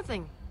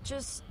 Nothing.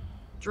 Just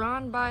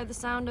drawn by the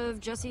sound of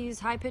Jesse's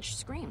high-pitched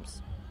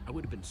screams. I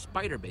would have been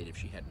spider bait if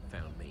she hadn't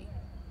found me.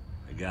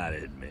 I gotta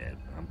admit,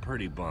 I'm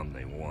pretty bummed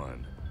they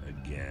won.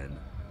 Again.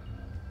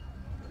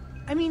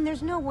 I mean,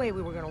 there's no way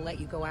we were gonna let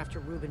you go after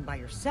Reuben by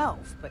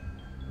yourself, but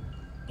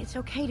it's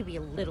okay to be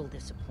a little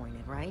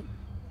disappointed, right?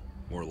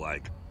 More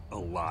like a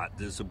lot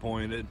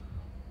disappointed.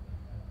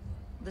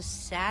 The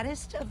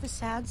saddest of the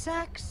sad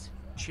sacks?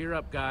 Cheer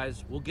up,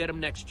 guys. We'll get him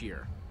next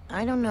year.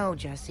 I don't know,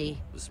 Jesse.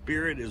 The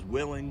spirit is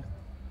willing,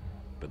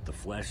 but the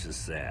flesh is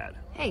sad.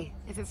 Hey,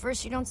 if at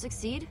first you don't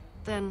succeed,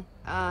 then,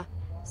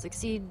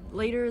 succeed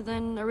later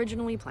than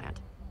originally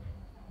planned.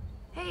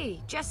 Hey,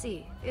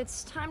 Jesse,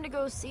 it's time to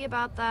go see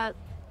about that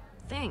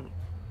thing.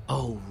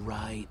 Oh,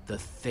 right, the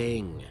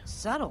thing.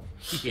 Subtle.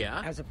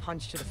 Yeah? As a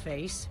punch to the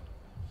face.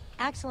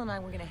 Axel and I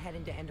were gonna head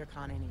into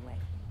Endercon anyway.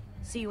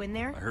 See you in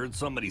there? I heard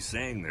somebody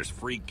saying there's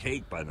free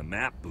cake by the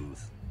map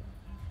booth.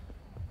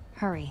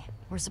 Hurry.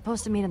 We're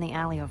supposed to meet in the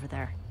alley over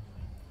there.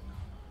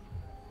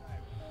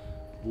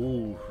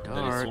 Ooh,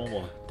 dark,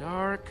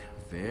 dark,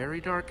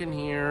 very dark in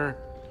here.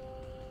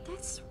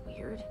 That's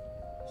weird.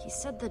 He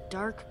said the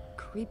dark,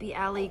 creepy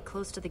alley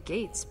close to the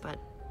gates, but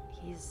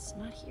he's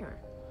not here.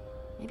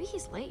 Maybe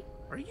he's late.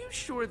 Are you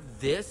sure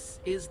this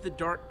is the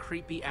dark,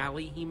 creepy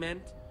alley he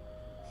meant?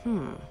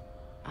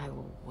 I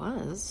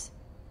was.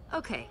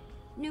 Okay,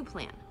 new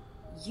plan.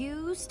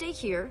 You stay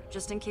here,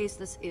 just in case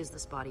this is the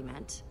spot he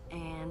meant,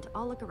 and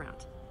I'll look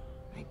around.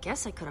 I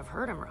guess I could have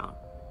heard him wrong.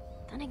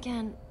 Then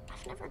again,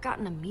 I've never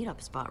gotten a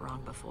meetup spot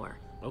wrong before.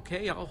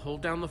 Okay, I'll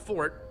hold down the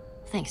fort.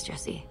 Thanks,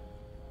 Jesse.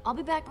 I'll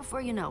be back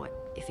before you know it.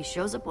 If he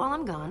shows up while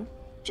I'm gone,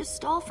 just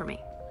stall for me.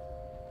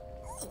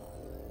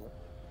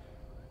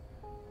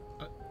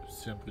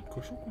 C'est un bruit de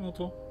cochon qu'on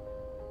entend.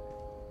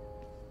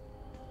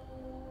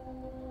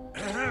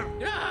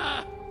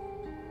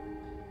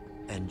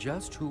 And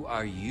just who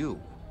are you?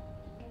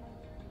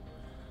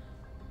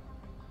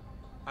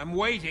 I'm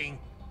waiting.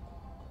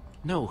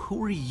 No,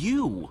 who are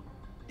you?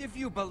 If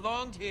you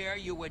belonged here,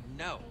 you would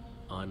know.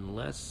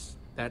 Unless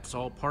that's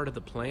all part of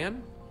the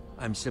plan?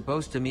 I'm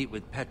supposed to meet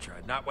with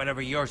Petra, not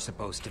whatever you're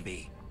supposed to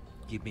be.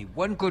 Give me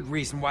one good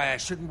reason why I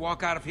shouldn't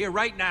walk out of here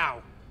right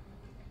now.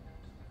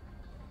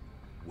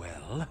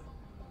 Well?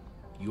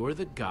 You're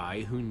the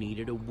guy who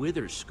needed a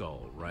wither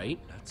skull, right?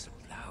 Not so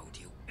loud,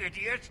 you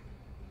idiot!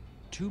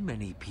 Too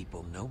many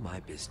people know my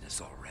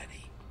business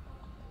already.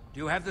 Do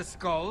you have the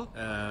skull?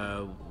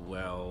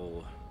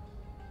 Well...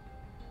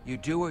 You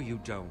do or you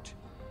don't?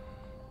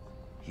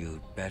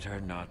 You'd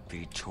better not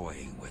be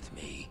toying with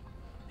me.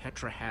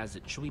 Petra has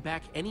it. She'll be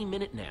back any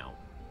minute now.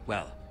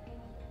 Well,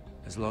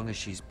 as long as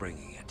she's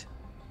bringing it.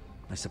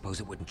 I suppose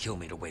it wouldn't kill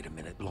me to wait a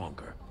minute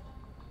longer.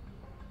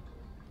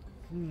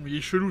 Il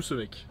est chelou ce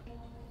mec.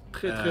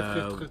 Très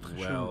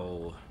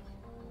chelou.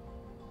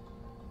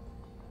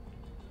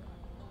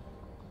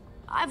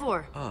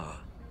 Ivor! Ah,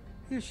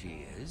 here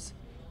she is.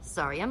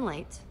 Sorry I'm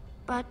late,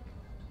 but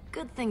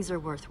good things are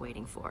worth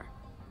waiting for.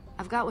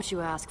 I've got what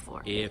you asked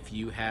for. If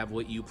you have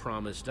what you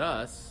promised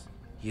us.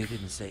 You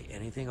didn't say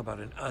anything about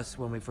an us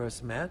when we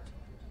first met.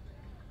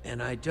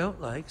 And I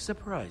don't like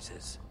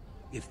surprises.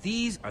 If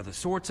these are the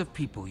sorts of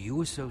people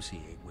you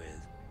associate with,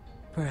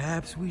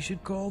 perhaps we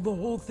should call the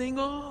whole thing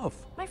off.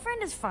 My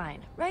friend is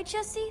fine, right,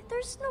 Jesse?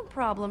 There's no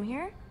problem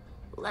here.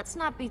 Let's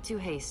not be too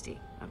hasty,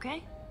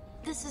 okay?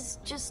 This is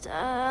just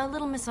a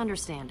little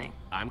misunderstanding.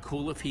 I'm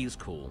cool if he's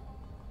cool.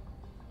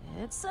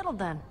 It's settled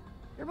then.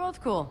 You're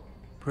both cool.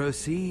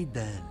 Proceed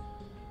then.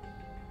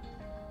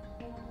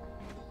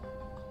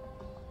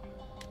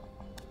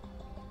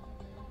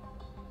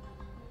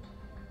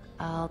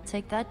 I'll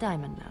take that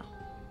diamond now.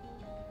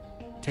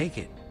 Take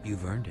it.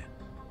 You've earned it.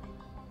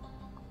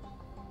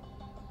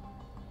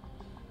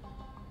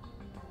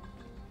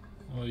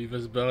 Oh, il va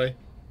se barrer.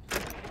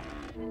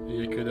 Il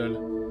y a que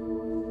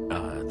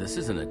dalle. This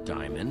isn't a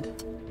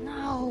diamond.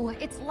 No,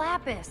 it's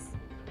lapis.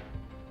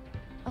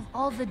 Of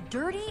all the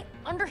dirty,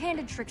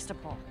 underhanded tricks to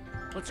pull.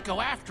 Let's go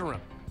after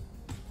him.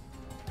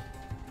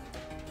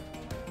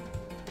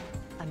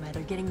 I'm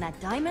either getting that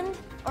diamond,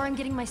 or I'm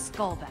getting my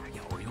skull back.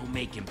 Or you'll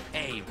make him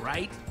pay,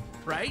 right?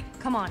 Right?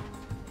 Come on.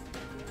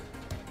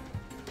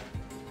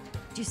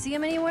 Do you see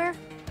him anywhere?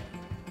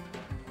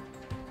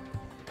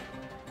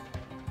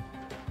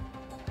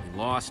 We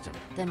lost him.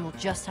 Then we'll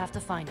just have to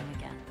find him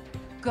again.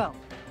 Go.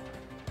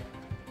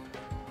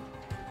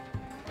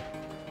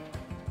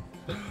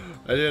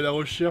 Allez à la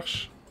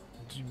recherche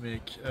du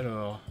mec.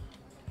 Alors,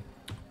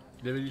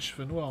 il avait les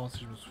cheveux noirs, hein,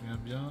 si je me souviens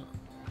bien.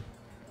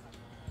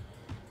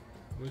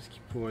 Où est-ce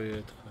qu'il pourrait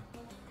être?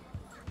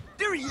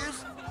 There he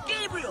is!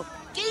 Gabriel!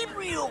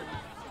 Gabriel!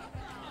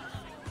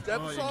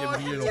 Oh, il y a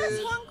Gabriel.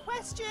 Just one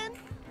question.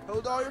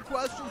 Hold all your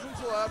questions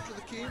until after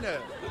the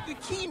keynote. The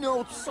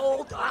keynote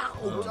sold out.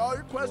 Hold all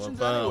your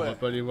questions On anyway. va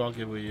pas aller voir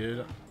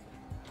Gabriel.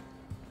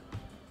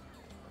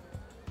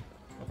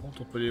 Par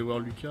contre, on peut aller voir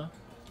Lucas.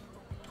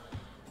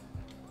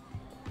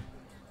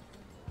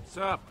 What's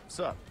up? What's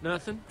up?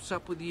 Nothing. What's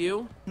up with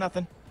you?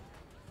 Nothing.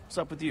 What's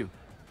up with you?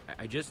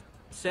 I just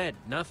said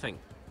nothing.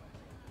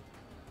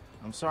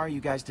 I'm sorry you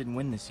guys didn't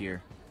win this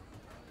year.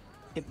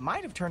 It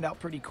might have turned out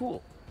pretty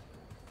cool.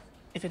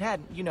 If it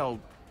hadn't, you know,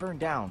 burned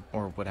down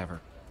or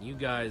whatever. You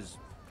guys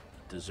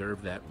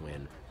deserve that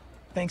win.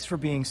 Thanks for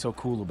being so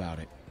cool about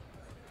it.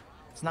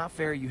 It's not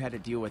fair you had to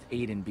deal with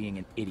Aiden being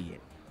an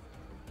idiot.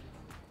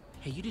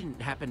 Hey, you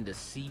didn't happen to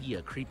see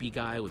a creepy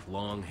guy with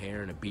long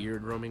hair and a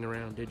beard roaming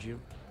around, did you?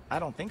 I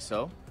don't think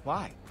so.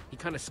 Why? He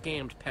kind of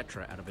scammed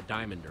Petra out of a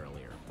diamond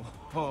earlier.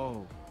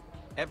 Oh,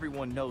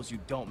 everyone knows you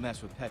don't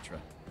mess with Petra.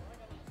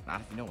 Not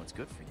if you know what's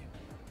good for you.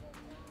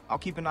 I'll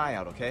keep an eye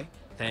out, okay?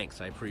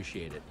 Thanks, I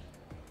appreciate it.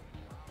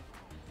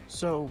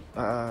 So,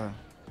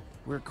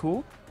 we're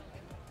cool?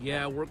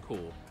 Yeah, we're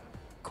cool.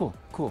 Cool,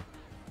 cool.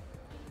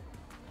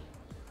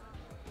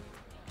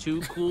 Too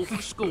cool for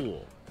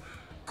school.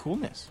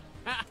 Coolness.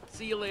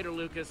 See you later,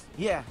 Lucas.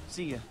 Yeah,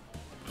 see ya.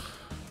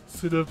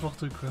 C'est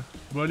n'importe quoi.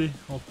 Bon allez,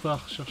 on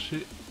part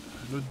chercher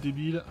l'autre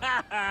débile.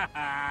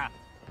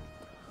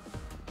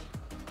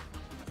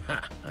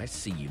 I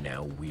see you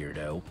now,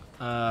 weirdo.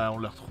 Ah, on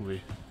l'a retrouvé.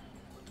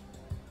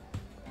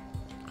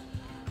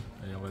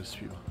 Allez, on va le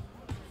suivre.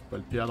 Faut pas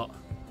le perdre.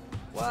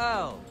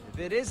 Well, if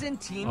it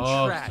isn't Team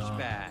Oh, Trash putain.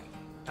 Bag.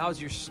 How's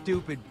your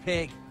stupid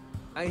pig?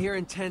 I hear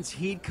intense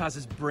heat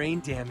causes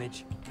brain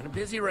damage. Kind of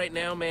busy right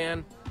now,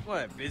 man.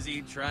 What,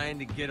 busy trying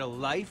to get a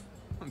life?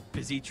 I'm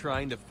busy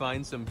trying to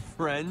find some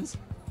friends?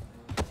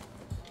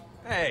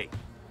 Hey!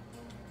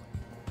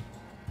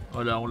 Oh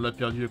là, on l'a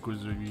perdu à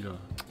cause de lui, là.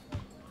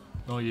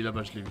 Non, il est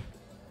là-bas, je l'ai vu.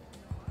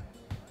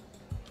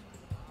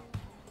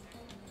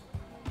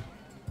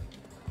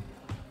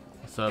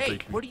 Ça va pas Hey,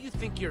 avec lui. what do you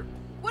think you're...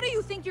 What do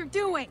you think you're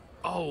doing?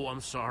 Oh,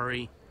 I'm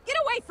sorry. Get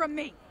away from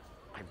me!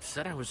 I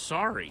said I was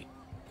sorry.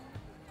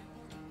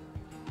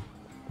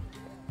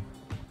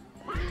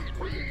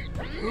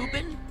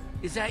 Reuben?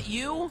 Is that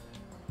you?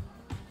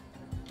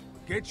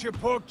 Get your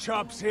pork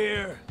chops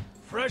here,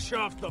 fresh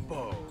off the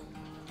bone.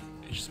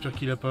 J'espère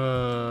qu'il a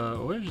pas...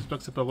 Ouais, j'espère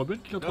que c'est pas Reuben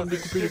qui est en train de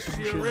Nothing découper les sticks to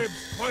petits your bouchées.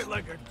 ribs quite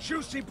like a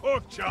juicy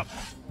pork chop.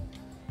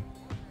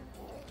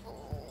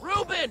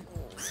 Reuben!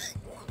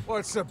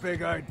 What's the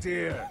big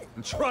idea?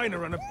 I'm trying to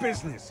run a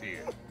business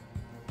here.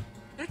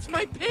 That's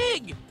my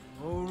pig!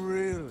 Oh,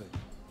 really?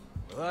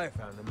 Well, I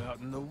found him out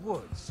in the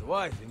woods, so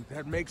I think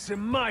that makes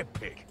him my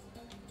pig.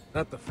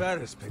 Not the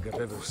fattest pig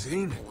I've ever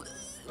seen.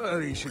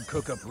 But he should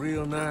cook up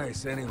real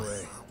nice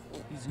anyway.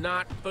 He's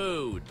not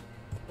food.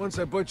 Once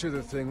I butcher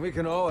the thing, we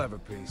can all have a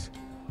piece.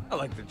 I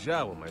like the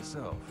jowl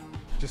myself.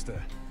 Just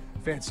a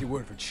fancy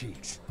word for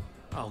cheeks.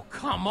 Oh,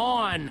 come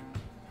on!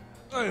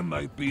 I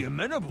might be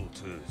amenable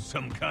to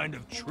some kind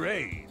of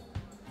trade.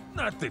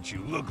 Not that you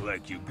look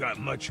like you got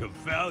much of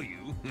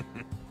value.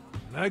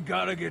 I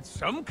gotta get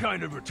some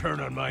kind of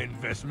return on my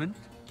investment.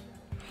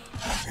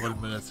 On va le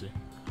menacer.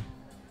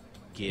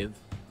 Give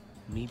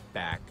me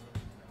back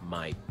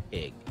my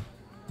pig.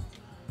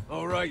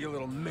 All right, you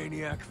little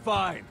maniac.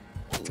 Fine.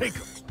 Take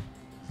him.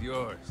 It's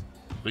yours.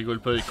 Rigole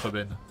pas avec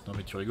Reuben. Non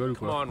mais tu rigoles ou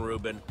Come quoi? on,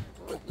 Reuben.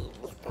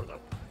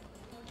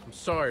 I'm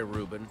sorry,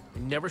 Reuben. I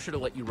never should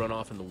have let you run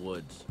off in the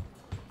woods.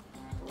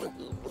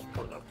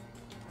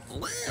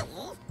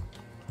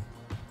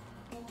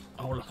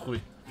 Ah, on l'a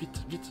retrouvé.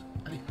 Vite, vite,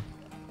 allez.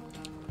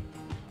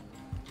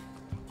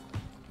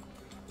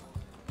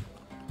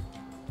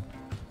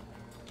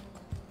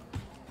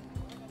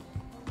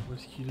 Où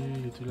est-ce qu'il est?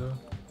 Il était là.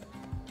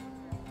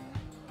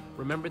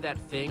 Remember that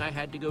thing I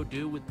had to go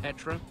do with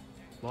Petra?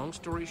 Long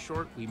story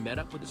short, we met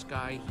up with this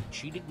guy, he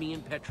cheated me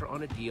and Petra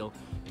on a deal,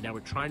 and now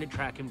we're trying to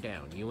track him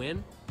down. You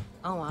in?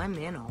 Oh, I'm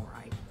in, all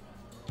right.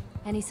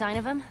 Any sign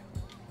of him?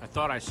 I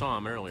thought I saw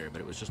him earlier,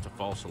 but it was just a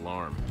false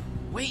alarm.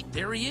 Wait,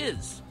 there he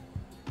is!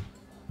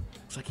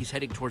 Looks like he's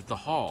heading towards the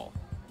hall.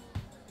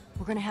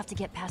 We're gonna have to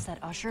get past that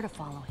usher to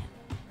follow him.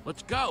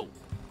 Let's go!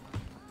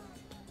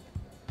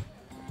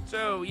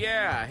 So,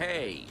 yeah,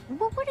 hey.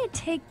 What would it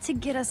take to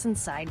get us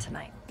inside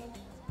tonight?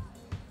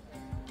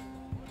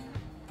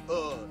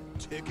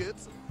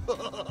 Tickets?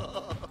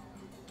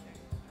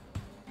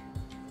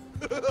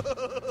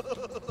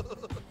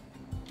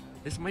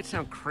 This might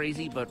sound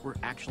crazy, but we're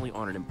actually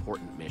on an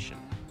important mission.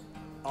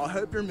 I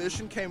hope your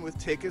mission came with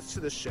tickets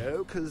to the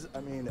show, because, I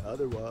mean,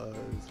 otherwise...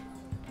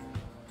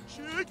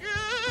 Chicken!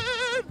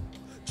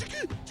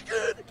 Chicken!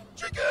 Chicken!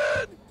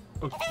 Chicken!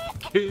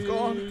 Okay.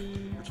 Gone.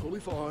 You're totally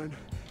fine.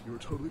 You're a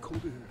totally cool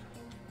dude.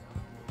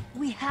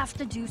 We have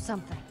to do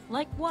something.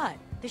 Like what?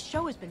 The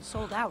show has been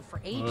sold out for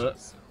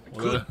ages.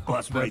 Could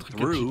bust right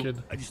through.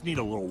 I just need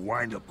a little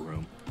wind-up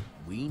room.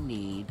 We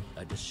need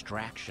a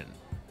distraction.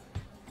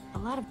 A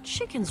lot of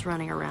chickens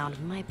running around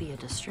might be a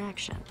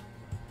distraction.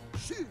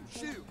 Shoot!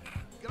 Shoot!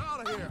 Get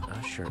out of here!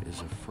 Usher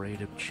is afraid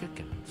of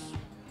chickens.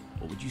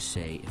 What would you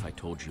say if I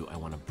told you I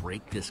want to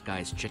break this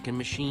guy's chicken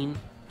machine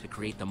to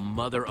create the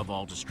mother of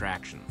all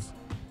distractions?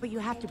 But you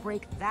have to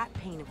break that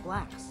pane of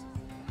glass.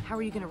 How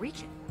are you going to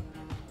reach it?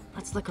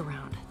 Let's look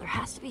around. There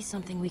has to be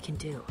something we can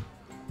do.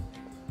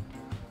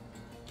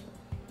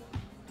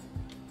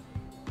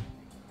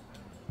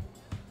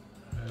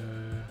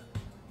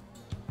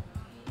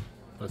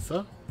 Pas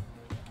ça?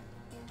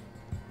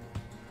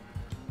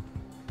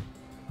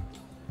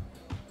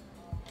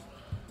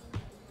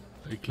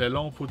 Avec la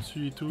lampe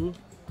au-dessus et tout.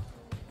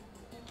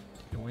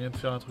 Il y a moyen de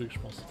faire un truc, je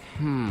pense.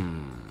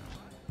 I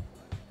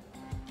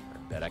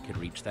bet I could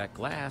reach that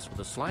glass with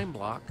a slime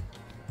block.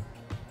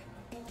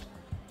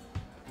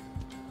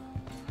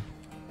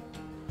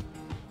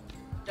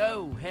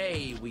 Oh,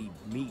 hey, we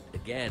meet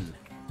again.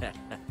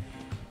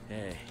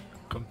 Hey.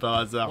 Comme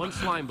par hasard. One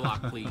slime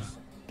block, please.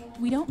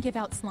 We don't give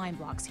out slime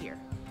blocks here,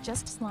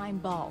 just slime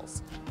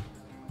balls.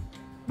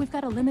 We've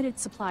got a limited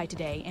supply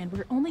today, and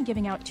we're only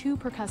giving out 2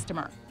 per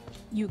customer.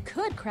 You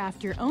could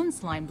craft your own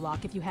slime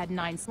block if you had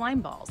 9 slime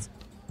balls.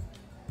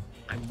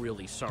 I'm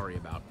really sorry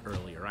about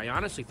earlier. I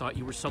honestly thought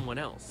you were someone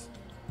else.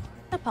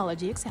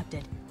 Apology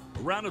accepted. A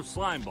round of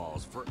slime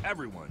balls for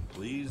everyone,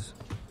 please.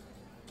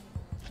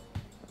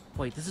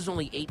 Wait, this is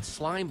only 8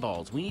 slime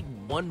balls. We need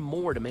 1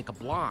 more to make a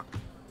block.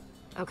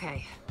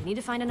 Okay, we need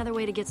to find another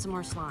way to get some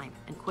more slime,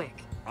 and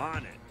quick.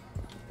 On it.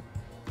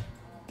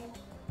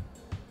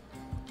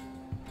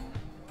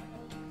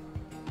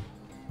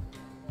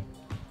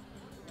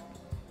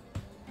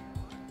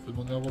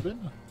 Demander à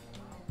Reuben?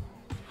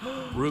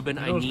 Reuben,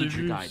 I Non, je l'ai need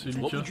your vu, guidance. c'est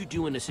What Lucas. would you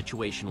do in a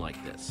situation like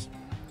this?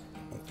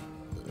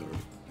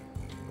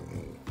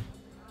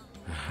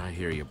 I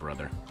hear you,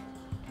 brother.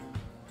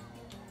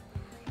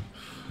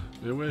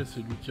 Mais ouais,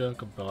 c'est Lucas,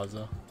 comme par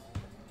hasard.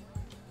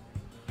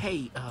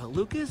 Hey,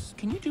 Lucas,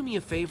 can you do me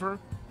a favor?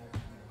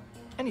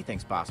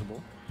 Anything's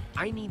possible.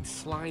 I need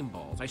slime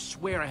balls. I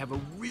swear I have a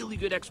really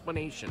good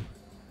explanation.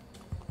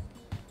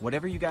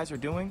 Whatever you guys are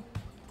doing,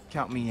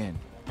 count me in.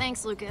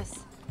 Thanks,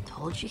 Lucas.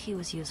 Told you he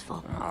was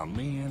useful. Oh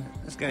man,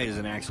 this guy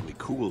isn't actually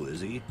cool,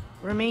 is he?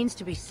 Remains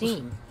to be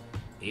seen.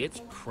 It's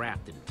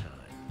crafting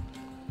time.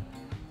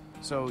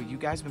 So, you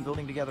guys been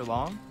building together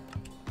long?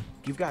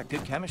 You've got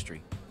good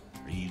chemistry.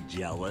 Are you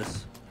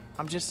jealous?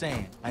 I'm just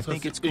saying, I So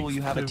think it's it's cool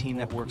you have a team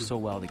that extremely works so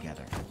well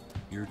together.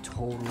 You're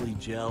totally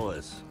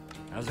jealous.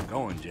 How's it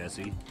going,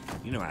 Jesse?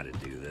 You know how to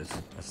do this.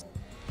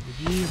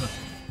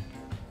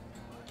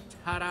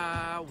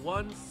 Ta-da!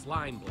 1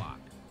 slime block.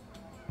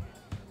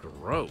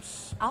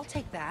 Gross. I'll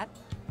take that.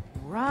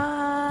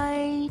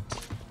 Right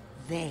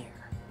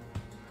there.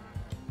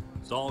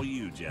 It's all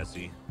you,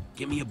 Jesse.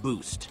 Give me a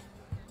boost.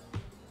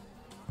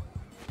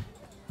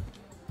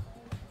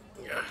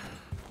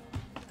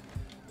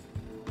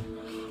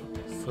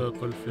 Ça va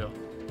pas le faire.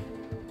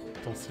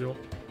 Attention.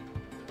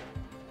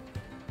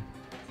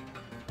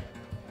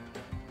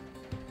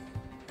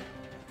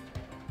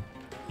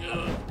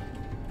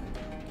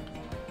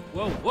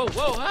 Whoa, whoa,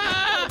 whoa!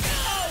 Ah!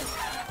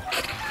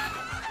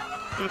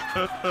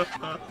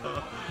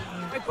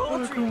 My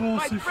poultry!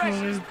 My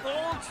precious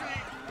poultry!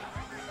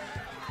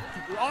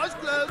 Keep your eyes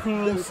closed.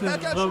 Comment Then c'est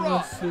back at your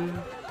rock. ramassé?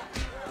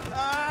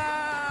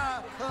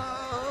 Ah!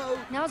 Oh!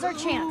 Now's our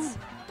chance.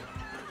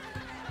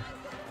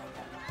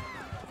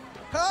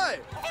 Hey!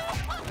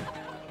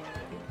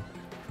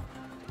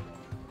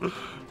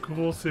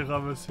 Comment c'est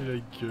ramassé la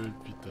gueule,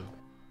 putain.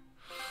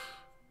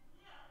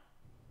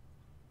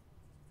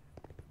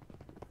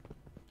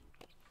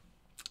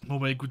 Bon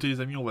bah écoutez les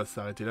amis, on va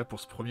s'arrêter là pour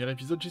ce premier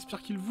épisode,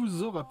 j'espère qu'il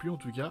vous aura plu en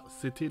tout cas.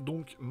 C'était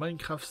donc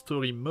Minecraft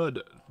Story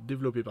Mode,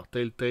 développé par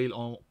Telltale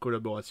en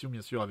collaboration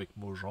bien sûr avec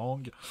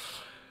Mojang.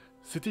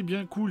 C'était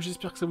bien cool,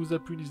 j'espère que ça vous a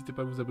plu, n'hésitez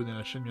pas à vous abonner à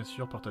la chaîne bien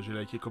sûr, partager,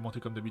 liker, commenter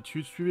comme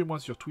d'habitude. Suivez-moi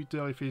sur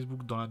Twitter et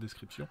Facebook dans la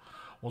description.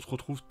 On se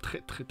retrouve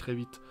très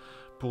vite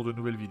pour de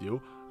nouvelles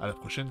vidéos. À la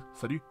prochaine,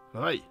 salut,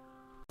 bye bye.